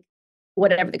be like,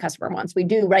 whatever the customer wants, we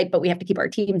do, right? But we have to keep our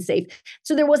team safe.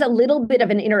 So there was a little bit of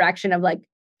an interaction of like,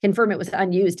 confirm it was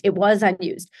unused. It was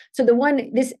unused. So the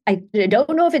one, I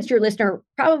don't know if it's your listener,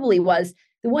 probably was.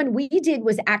 The one we did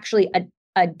was actually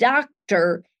a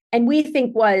doctor, and we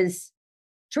think was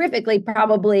terrifically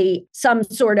probably some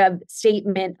sort of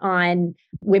statement on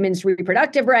women's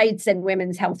reproductive rights and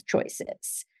women's health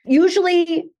choices.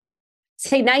 Usually,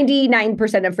 say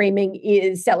 99% of framing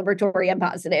is celebratory and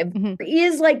positive. Mm-hmm. There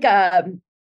is like a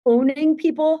owning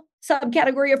people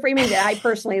subcategory of framing that I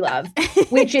personally love,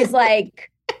 which is like,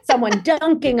 someone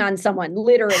dunking on someone,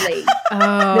 literally.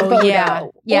 Oh, yeah.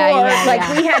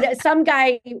 We had some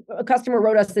guy, a customer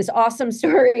wrote us this awesome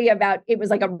story about, it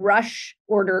was like a rush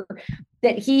order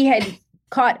that he had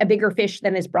caught a bigger fish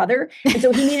than his brother. And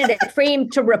so he needed a frame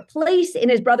to replace in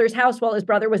his brother's house while his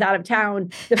brother was out of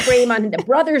town, the frame on the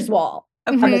brother's wall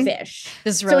of the fish.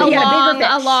 This is really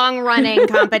a long running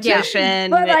competition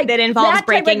like, that involves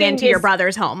breaking into your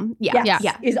brother's home.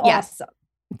 Is awesome.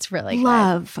 It's really good.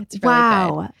 Love. It's really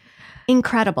wow. good.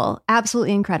 Incredible.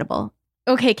 Absolutely incredible.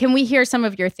 Okay, can we hear some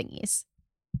of your thingies?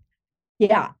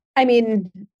 Yeah. I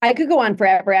mean, I could go on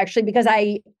forever actually, because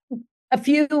a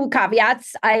few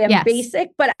caveats. I am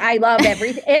basic, but I love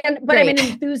everything. But I'm an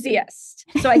enthusiast.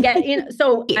 So I get in.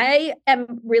 So I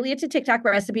am really into TikTok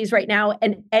recipes right now.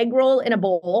 An egg roll in a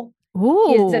bowl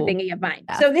is a thingy of mine.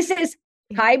 So this is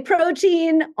high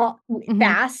protein,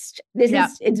 fast.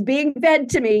 It's being fed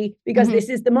to me because this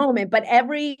is the moment. But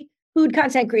every food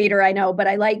content creator I know, but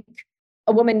I like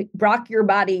a woman, Brock Your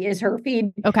Body is her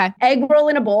feed. Okay. Egg roll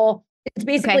in a bowl. It's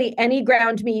basically any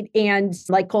ground meat and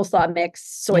like coleslaw mix,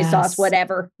 soy sauce,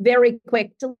 whatever. Very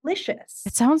quick, delicious.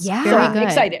 It sounds very good. I'm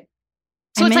excited.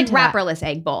 So it's like wrapperless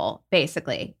egg bowl,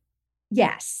 basically.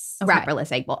 Yes.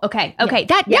 Wrapperless egg bowl. Okay.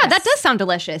 That does sound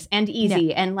delicious and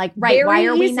easy. And like, why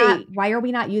are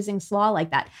we not using slaw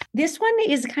like that? This one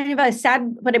is kind of a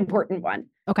sad but important one.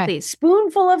 Okay. Please.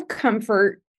 Spoonful of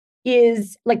Comfort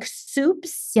is like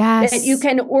soups that you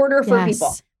can order for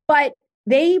people, but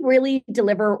they really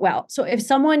deliver well. So if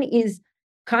someone is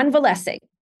convalescing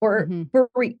or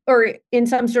or in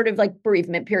some sort of like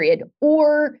bereavement period,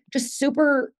 or just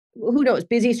super, who knows,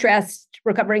 busy, stressed,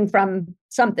 recovering from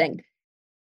something,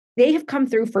 they have come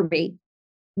through for me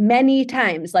many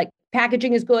times. Like,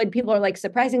 packaging is good. People are like,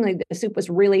 surprisingly, the soup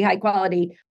was really high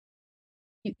quality.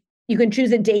 You can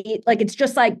choose a date. Like, it's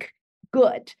just like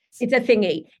good. It's a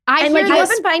thingy. And like, you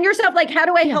often find yourself like, how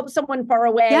do I help someone far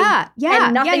away?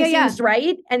 And nothing seems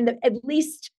right. And at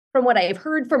least from what I've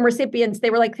heard from recipients, they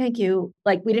were like, thank you.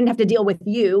 Like, we didn't have to deal with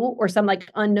you or some like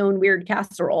unknown weird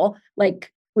casserole.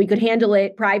 Like, we could handle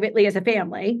it privately as a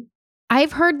family.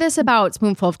 I've heard this about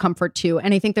Spoonful of Comfort too.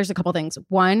 And I think there's a couple things.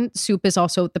 One, soup is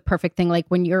also the perfect thing. Like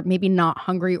when you're maybe not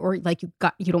hungry or like you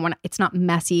don't want to, it's not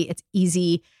messy, it's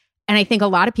easy. And I think a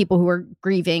lot of people who are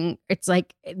grieving, it's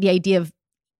like the idea of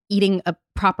eating a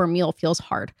proper meal feels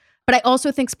hard. But I also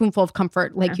think Spoonful of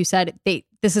Comfort, like you said,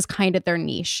 this is kind of their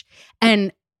niche.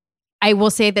 And I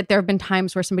will say that there have been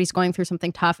times where somebody's going through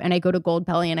something tough and I go to Gold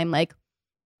Belly and I'm like,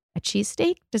 a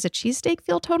cheesesteak? Does a cheesesteak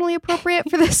feel totally appropriate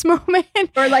for this moment?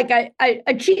 Or like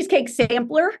a cheesecake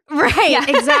sampler? Right,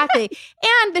 exactly.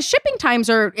 And the shipping times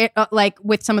are like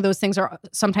with some of those things are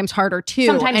sometimes harder too.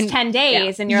 Sometimes 10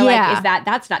 days. And you're like,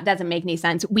 doesn't make any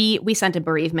sense. We sent a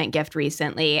bereavement gift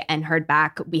recently and heard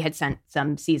back, we had sent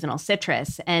some seasonal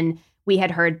citrus and we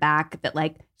had heard back that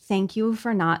like, thank you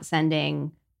for not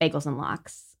sending bagels and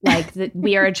lox. Like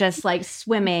we are just like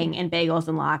swimming in bagels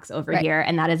and lox over here.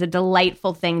 And that is a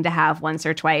delightful thing to have once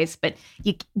or twice. But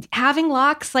having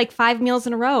lox like 5 meals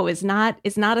in a row is not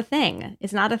a thing.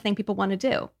 It's not a thing people want to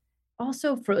do.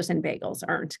 Also, frozen bagels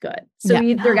aren't good. So you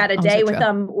either got a day with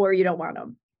them or you don't want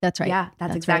them. That's right. Yeah,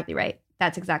 that's exactly right.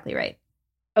 That's exactly right.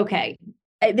 Okay.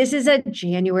 This is a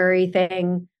January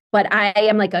thing, but I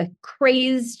am like a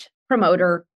crazed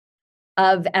promoter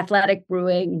of athletic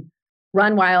brewing,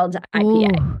 Run Wild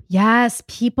IPA. Ooh, yes,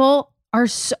 people are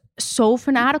so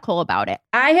fanatical about it.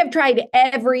 I have tried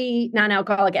every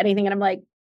non-alcoholic anything, and I'm like,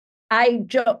 I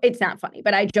joke. It's not funny,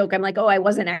 but I joke. I'm like, oh, I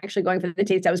wasn't actually going for the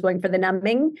taste. I was going for the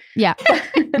numbing. Yeah.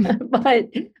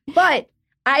 but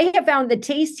I have found the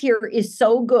taste here is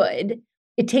so good.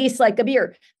 It tastes like a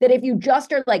beer that if you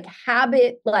just are like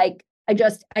habit, like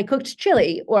I cooked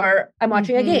chili, or I'm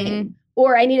watching a game,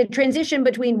 or I need a transition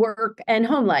between work and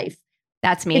home life.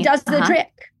 That's me. It does the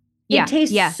trick. Yeah. It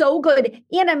tastes so good.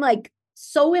 And I'm like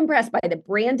so impressed by the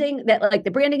branding that like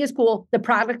the branding is cool. The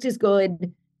product is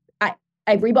good.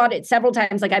 I've rebought it several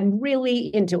times. Like I'm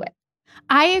really into it.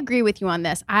 I agree with you on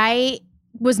this. I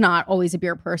was not always a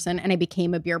beer person, and I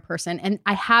became a beer person. And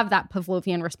I have that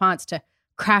Pavlovian response to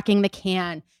cracking the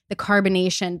can, the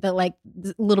carbonation, the like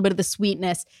a little bit of the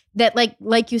sweetness that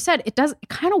like you said, it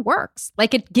kind of works.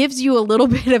 Like it gives you a little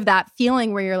bit of that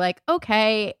feeling where you're like,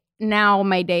 okay, now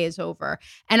my day is over.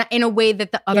 And in a way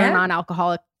that the other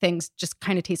non-alcoholic things just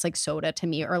kind of taste like soda to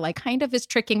me, or like kind of is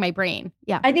tricking my brain.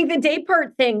 Yeah. I think the day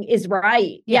part thing is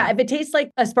right. Yeah. If it tastes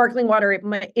like a sparkling water,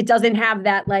 it doesn't have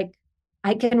that, like,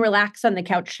 I can relax on the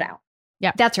couch now.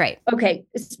 Yeah, that's right. Okay.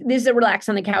 This is a relax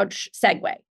on the couch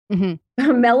segue.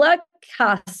 Mela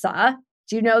Casa.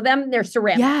 Do you know them? They're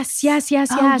ceramics. Yes.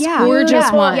 Oh, yeah.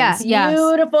 Gorgeous ones. Yes.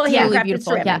 Beautiful handcrafted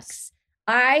beautiful. ceramics. Yes.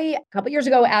 I, a couple years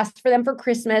ago, asked for them for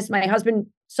Christmas. My husband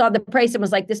saw the price and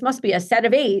was like, this must be a set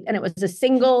of 8. And it was a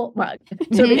single mug.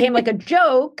 So it became like a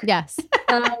joke. Yes.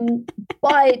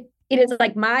 But it is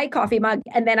like my coffee mug.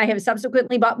 And then I have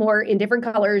subsequently bought more in different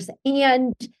colors.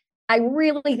 And I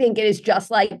really think it is just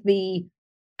like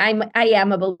I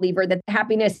am a believer that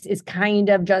happiness is kind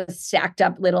of just stacked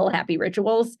up little happy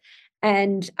rituals.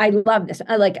 And I love this.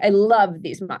 I love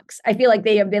these mugs. I feel like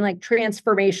they have been like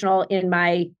transformational in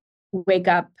my wake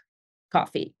up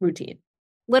coffee routine.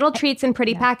 Little treats and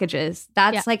pretty packages.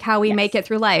 That's like how we make it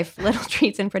through life. Little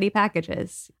treats and pretty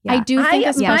packages. Yeah. I do think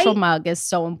a special mug is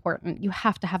so important. You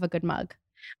have to have a good mug.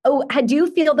 Oh, do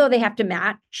you feel though they have to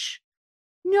match?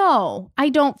 No, I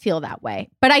don't feel that way.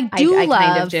 But I do I love.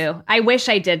 kind of do. I wish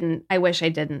I didn't. I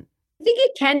think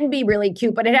it can be really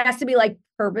cute, but it has to be like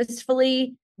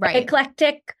purposefully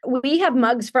eclectic. We have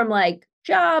mugs from like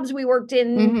jobs we worked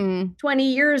in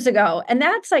 20 years ago. And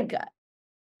that's like,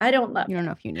 I don't love You don't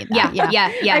know if you need that.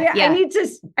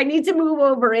 I need to move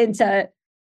over into,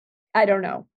 I don't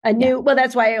know, a new, well,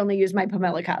 that's why I only use my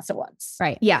Pomelo Casa ones.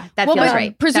 Right. Yeah. That feels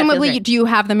right. Presumably, do you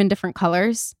have them in different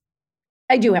colors?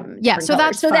 I do have them in different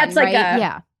colors. So that's like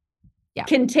right?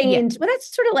 Contained. Well,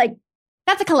 that's sort of like,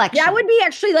 that's a collection. That would be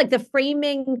actually like the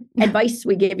framing advice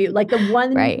we gave you, like the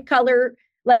one color,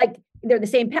 like they're the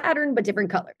same pattern, but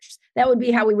different colors. That would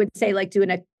be how we would say, like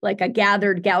doing a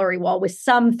gathered gallery wall with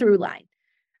some through line.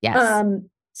 Yes.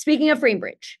 Speaking of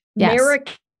Framebridge,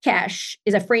 Marrakesh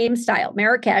is a frame style.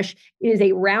 Marrakesh is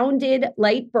a rounded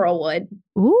light burlwood.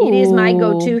 Ooh. It is my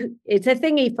go-to. It's a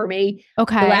thingy for me.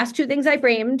 Okay. The last 2 things I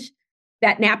framed,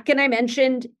 that napkin I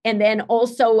mentioned, and then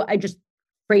also I just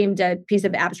framed a piece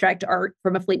of abstract art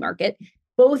from a flea market.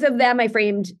 Both of them I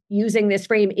framed using this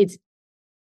frame. It's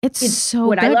so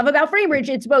what I love about Framebridge.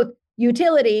 It's both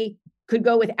utility, could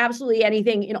go with absolutely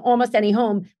anything in almost any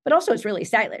home, but also it's really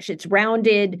stylish. It's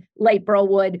rounded, light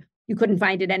burlwood. You couldn't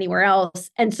find it anywhere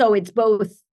else. And so it's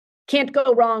both can't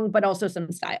go wrong, but also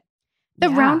some style. The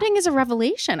rounding is a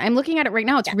revelation. I'm looking at it right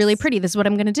now. It's really pretty. This is what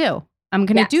I'm going to do. I'm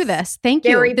going to do this. Thank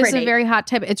you. This is a very hot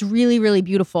tip. It's really, really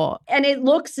beautiful. And it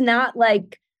looks not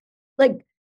like,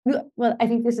 well, I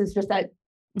think this is just a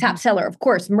top seller, of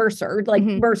course, Mercer,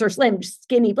 Mercer Slim,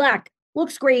 skinny black,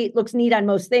 looks great, looks neat on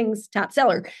most things, top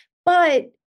seller.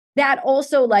 But that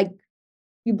also, like,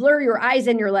 you blur your eyes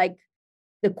and you're like,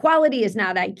 the quality is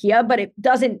not IKEA, but it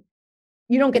doesn't,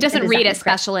 you don't get it doesn't read as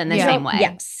special in the same way.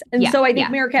 Yes. And so I think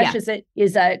Marrakesh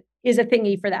is a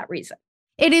thingy for that reason.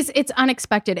 It's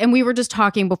unexpected. And we were just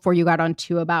talking before you got on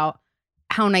too about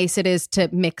how nice it is to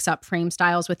mix up frame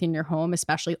styles within your home,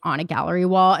 especially on a gallery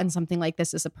wall. And something like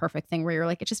this is a perfect thing where you're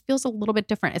like, it just feels a little bit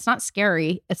different. It's not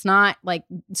scary. It's not like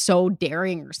so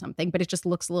daring or something, but it just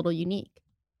looks a little unique.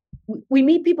 We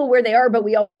meet people where they are, but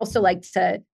we also like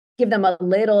to give them a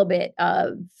little bit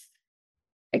of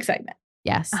excitement.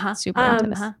 Yes. Super into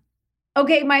this.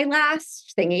 Okay, my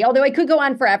last thingy, although I could go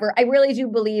on forever, I really do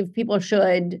believe people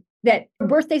should, that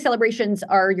birthday celebrations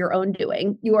are your own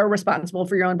doing. You are responsible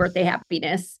for your own birthday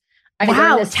happiness.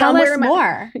 Wow, tell us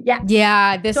more.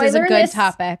 Yeah, this is a good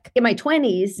topic. In my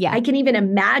 20s, I can even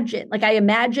imagine, I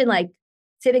imagine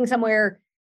sitting somewhere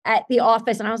at the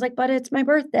office and I was like, but it's my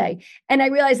birthday. And I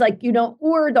realized like,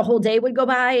 or the whole day would go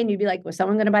by and you'd be like, was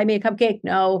someone going to buy me a cupcake?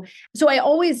 No. So I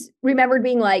always remembered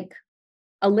being like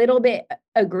a little bit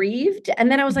aggrieved.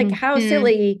 And then I was like, how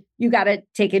silly, you got to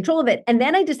take control of it. And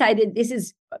then I decided this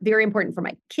is very important for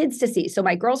my kids to see. So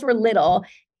my girls were little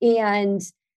and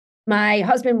my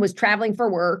husband was traveling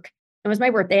for work. It was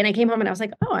my birthday and I came home and I was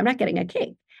like, oh, I'm not getting a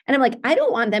cake. And I'm like, I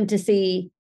don't want them to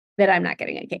see that I'm not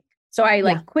getting a cake. So I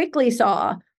quickly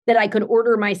saw that I could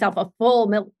order myself a full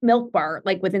milk bar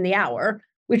like within the hour,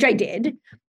 which I did.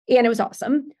 And it was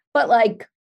awesome. But like,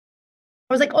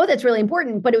 I was like, oh, that's really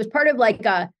important. But it was part of like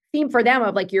a theme for them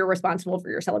of like, you're responsible for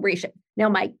your celebration. Now,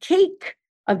 my cake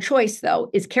of choice, though,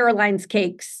 is Caroline's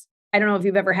Cakes. I don't know if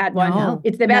you've ever had one. No.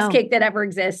 It's the best cake that ever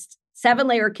exists.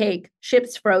 7-layer cake,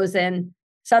 ships frozen,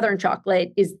 Southern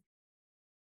chocolate is,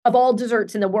 of all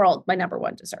desserts in the world, my number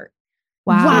one dessert.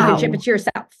 Wow. You can ship it to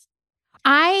yourself.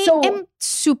 I am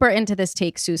super into this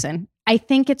take, Susan. I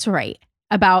think it's right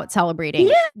about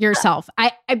celebrating yourself.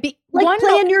 I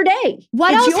plan your day.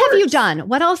 What else have you done?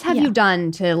 What else have you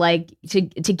done to like to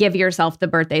give yourself the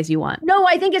birthdays you want? No,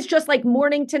 I think it's just like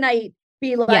morning to night.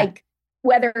 Be like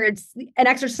whether it's an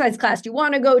exercise class you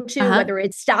want to go to, whether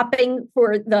it's stopping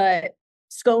for the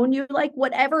scone you like,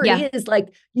 whatever it is,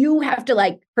 like you have to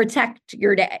like protect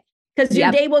your day because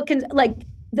your day will like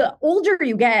the older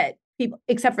you get. People,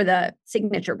 except for the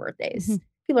signature birthdays,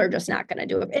 people are just not going to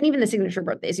do it. And even the signature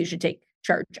birthdays, you should take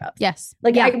charge of. Yes.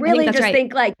 Like, I really just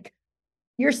think like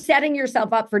you're setting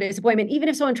yourself up for disappointment, even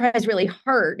if someone tries really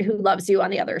hard who loves you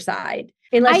on the other side,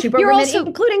 unless you program it,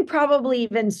 including probably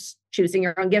even choosing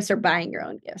your own gifts or buying your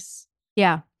own gifts.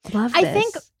 Yeah. Love this. I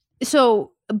think,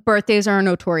 so birthdays are a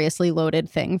notoriously loaded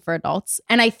thing for adults.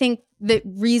 And I think the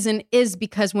reason is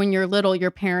because when you're little,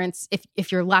 your parents,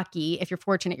 if you're lucky, if you're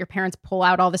fortunate, your parents pull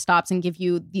out all the stops and give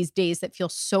you these days that feel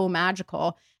so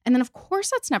magical. And then of course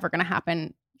that's never going to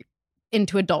happen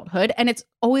into adulthood. And it's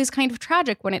always kind of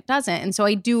tragic when it doesn't. And so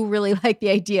I do really like the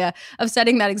idea of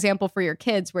setting that example for your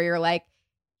kids where you're like,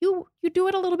 you do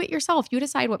it a little bit yourself. You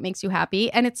decide what makes you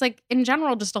happy. And it's like, in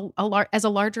general, just as a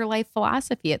larger life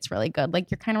philosophy, it's really good.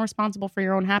 Like you're kind of responsible for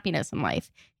your own happiness in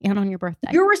life and on your birthday.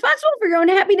 You're responsible for your own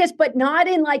happiness, but not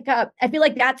in like I feel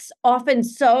like that's often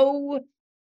so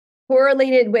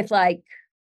correlated with like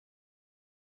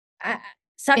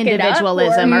suck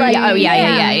individualism it up, or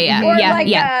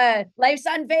like life's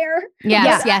unfair.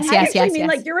 Yes. I mean,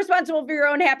 like you're responsible for your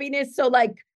own happiness. So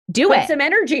like, put some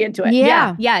energy into it.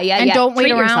 Yeah. And don't wait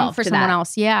around for someone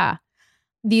else. Yeah.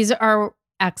 These are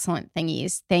excellent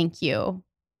thingies. Thank you.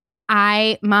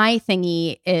 My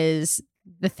thingy is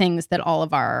the things that all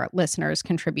of our listeners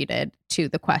contributed to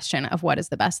the question of what is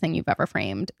the best thing you've ever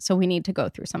framed. So we need to go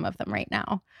through some of them right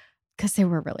now because they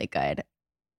were really good.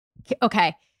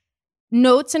 Okay.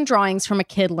 Notes and drawings from a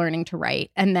kid learning to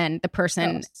write. And then the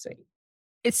person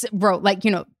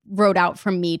wrote out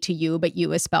from me to you, but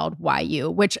you is spelled YU,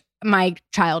 which my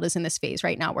child is in this phase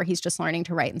right now where he's just learning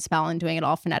to write and spell and doing it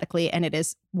all phonetically. And it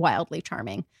is wildly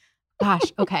charming.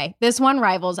 Gosh. Okay. This one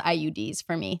rivals IUDs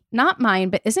for me. Not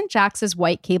mine, but isn't Jax's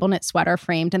white cable knit sweater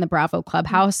framed in the Bravo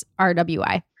Clubhouse?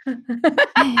 RWI.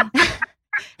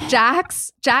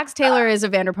 Jax Taylor is a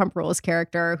Vanderpump Rules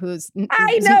character who's...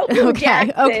 I know who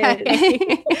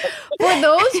Okay. For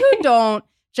those who don't,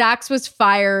 Jax was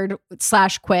fired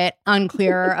 / quit,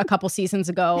 unclear, a couple seasons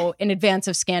ago in advance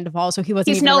of Scandival, so he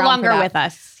wasn't He's even no around longer for that. with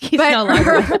us. He's no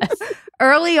longer with us.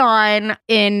 Early on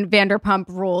in Vanderpump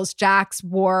Rules, Jax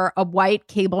wore a white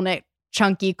cable knit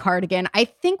chunky cardigan, I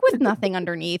think with nothing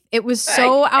underneath. It was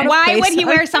so out of place. Why would he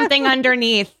wear something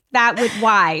underneath?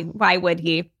 Why would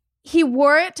he? He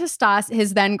wore it to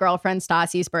his then girlfriend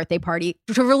Stassi's birthday party.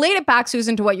 To relate it back,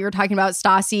 Susan, to what you were talking about,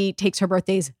 Stassi takes her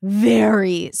birthdays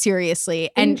very seriously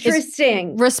and is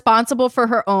responsible for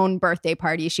her own birthday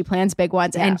party. She plans big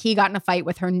ones, and he got in a fight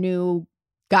with her new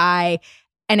guy,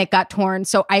 and it got torn.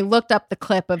 So I looked up the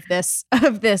clip of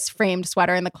this framed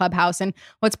sweater in the clubhouse, and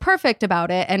what's perfect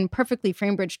about it, and perfectly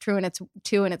Framebridge true in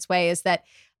its way, is that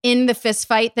in the fist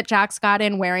fight that Jax got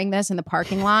in wearing this in the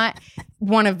parking lot,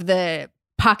 one of the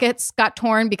pockets got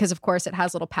torn because, of course, it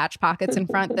has little patch pockets in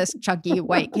front, this chunky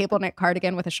white cable knit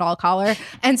cardigan with a shawl collar.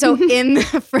 And so in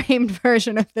the framed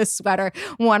version of this sweater,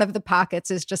 one of the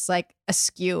pockets is just like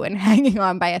askew and hanging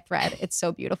on by a thread. It's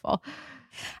so beautiful.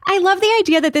 I love the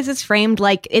idea that this is framed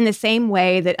like in the same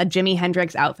way that a Jimi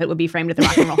Hendrix outfit would be framed at the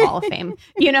Rock and Roll Hall of Fame.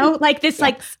 You know, like this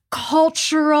like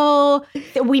cultural,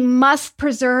 we must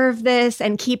preserve this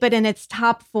and keep it in its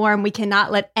top form. We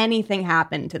cannot let anything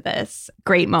happen to this.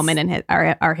 Great moment in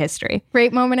our history.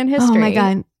 Great moment in history. Oh my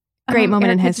God. Great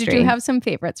moment in history. Did you have some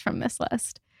favorites from this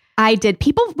list? I did.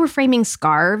 People were framing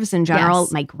scarves in general,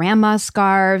 Yes. my grandma's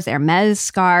scarves, Hermes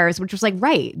scarves, which was like,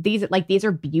 right. These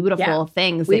are beautiful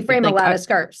things. We that, frame like, a lot of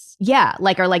scarves. Yeah,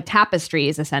 are like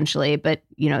tapestries essentially, but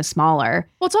smaller.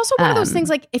 Well, it's also one of those things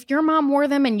like if your mom wore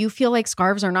them and you feel like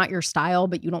scarves are not your style,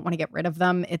 but you don't want to get rid of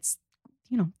them, it's,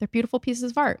 they're beautiful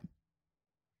pieces of art.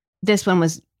 This one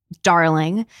was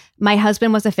darling. My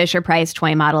husband was a Fisher-Price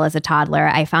toy model as a toddler.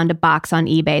 I found a box on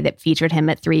eBay that featured him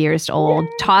at 3 years old,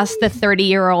 tossed the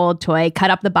 30-year-old toy, cut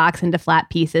up the box into flat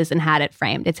pieces, and had it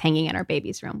framed. It's hanging in our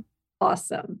baby's room.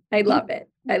 Awesome. I love it.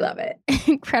 I love it.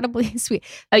 Incredibly sweet.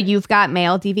 A You've Got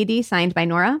Mail DVD signed by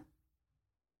Nora.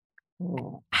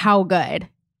 How good.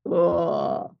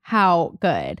 Oh. How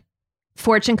good.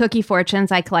 Fortune Cookie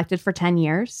Fortunes I collected for 10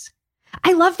 years.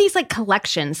 I love these like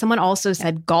collections. Someone also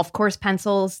said golf course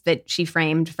pencils that she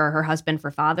framed for her husband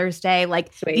for Father's Day.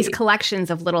 Like these collections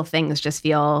of little things just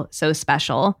feel so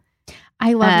special.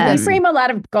 I love We frame a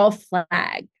lot of golf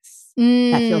flags.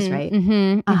 That feels right.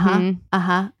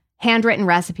 Mm-hmm. Handwritten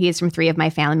recipes from 3 of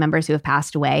my family members who have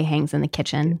passed away hangs in the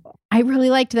kitchen. I really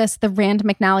liked this. The Rand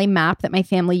McNally map that my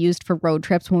family used for road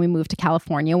trips when we moved to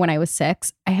California when I was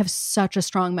 6. I have such a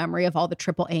strong memory of all the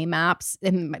AAA maps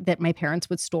that my parents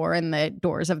would store in the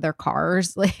doors of their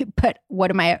cars. But what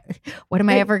am I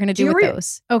ever going to do with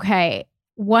those? Okay.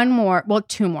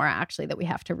 Two more actually that we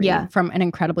have to read from an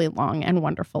incredibly long and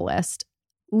wonderful list.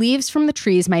 Leaves from the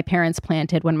trees my parents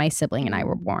planted when my sibling and I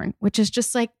were born, which is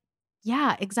just like,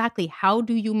 yeah, exactly. How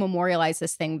do you memorialize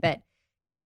this thing that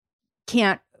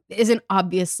isn't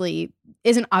obviously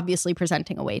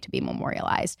presenting a way to be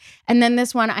memorialized? And then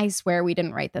this one, I swear we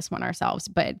didn't write this one ourselves,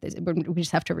 but we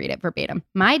just have to read it verbatim.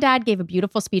 My dad gave a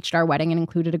beautiful speech at our wedding and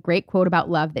included a great quote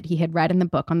about love that he had read in the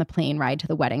book on the plane ride to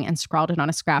the wedding and scrawled it on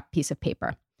a scrap piece of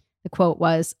paper. The quote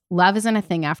was, "Love isn't a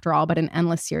thing after all, but an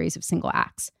endless series of single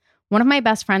acts." One of my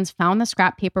best friends found the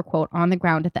scrap paper quote on the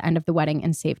ground at the end of the wedding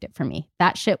and saved it for me.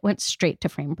 That shit went straight to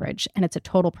Framebridge, and it's a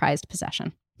total prized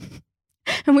possession.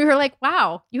 And we were like,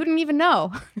 wow, you wouldn't even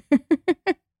know.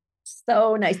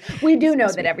 So nice. We do know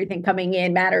that everything coming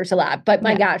in matters a lot, but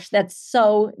my gosh, that's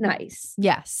so nice.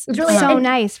 Yes. It's really so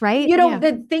nice, right?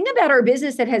 The thing about our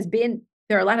business that has been,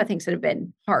 there are a lot of things that have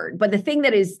been hard, but the thing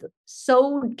that is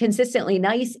so consistently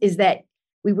nice is that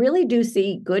we really do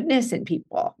see goodness in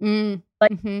people.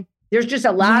 There's just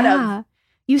a lot of...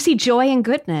 You see joy and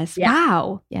goodness. Yeah.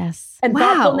 Wow. Yes. And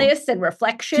thoughtfulness and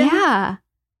reflection. Yeah.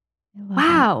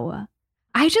 Wow.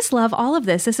 I just love all of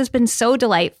this. This has been so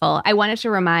delightful. I wanted to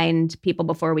remind people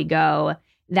before we go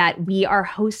that we are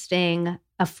hosting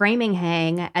a framing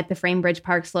hang at the Framebridge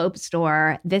Park Slope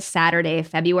store this Saturday,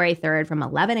 February 3rd from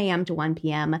 11 a.m. to 1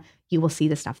 p.m. You will see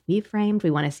the stuff we've framed.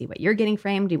 We want to see what you're getting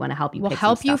framed. We want to help you pick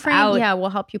stuff out. Yeah, we'll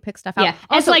help you pick stuff out. Yeah.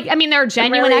 Also, there are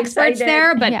genuine experts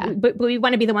there, but we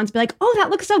want to be the ones to be like, oh,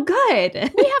 that looks so good.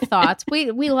 We have thoughts.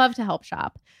 We love to help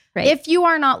shop. Right. If you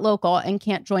are not local and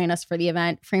can't join us for the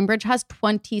event, Framebridge has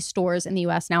 20 stores in the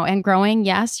U.S. now and growing.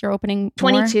 Yes, you're opening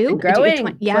 22 and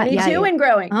growing. 22 and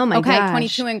growing. Oh my gosh.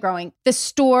 22 and growing. The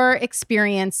store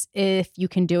experience, if you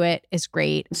can do it, is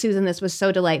great. Susan, this was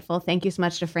so delightful. Thank you so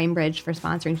much to Framebridge for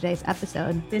sponsoring today's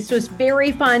episode. This was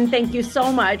very fun. Thank you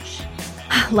so much.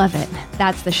 Love it.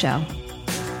 That's the show.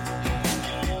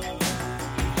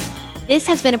 This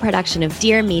has been a production of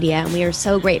Dear Media, and we are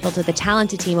so grateful to the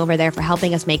talented team over there for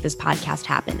helping us make this podcast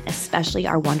happen, especially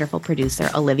our wonderful producer,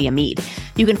 Olivia Mead.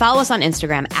 You can follow us on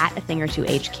Instagram at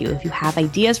 @athingertwohq. If you have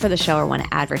ideas for the show or want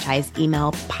to advertise,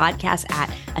 email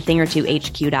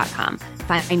podcast@athingertwohq.com.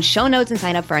 Find show notes and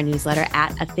sign up for our newsletter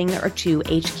at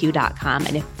athingertwohq.com.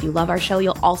 And if you love our show,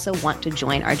 you'll also want to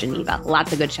join our Geneva.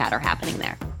 Lots of good chatter happening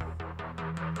there.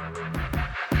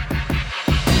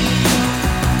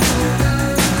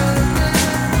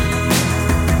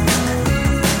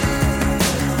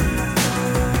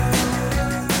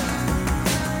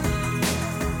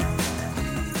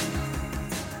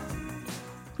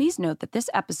 Please note that this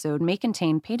episode may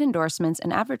contain paid endorsements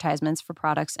and advertisements for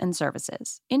products and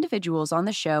services. Individuals on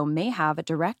the show may have a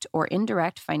direct or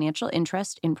indirect financial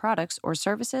interest in products or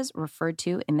services referred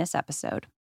to in this episode.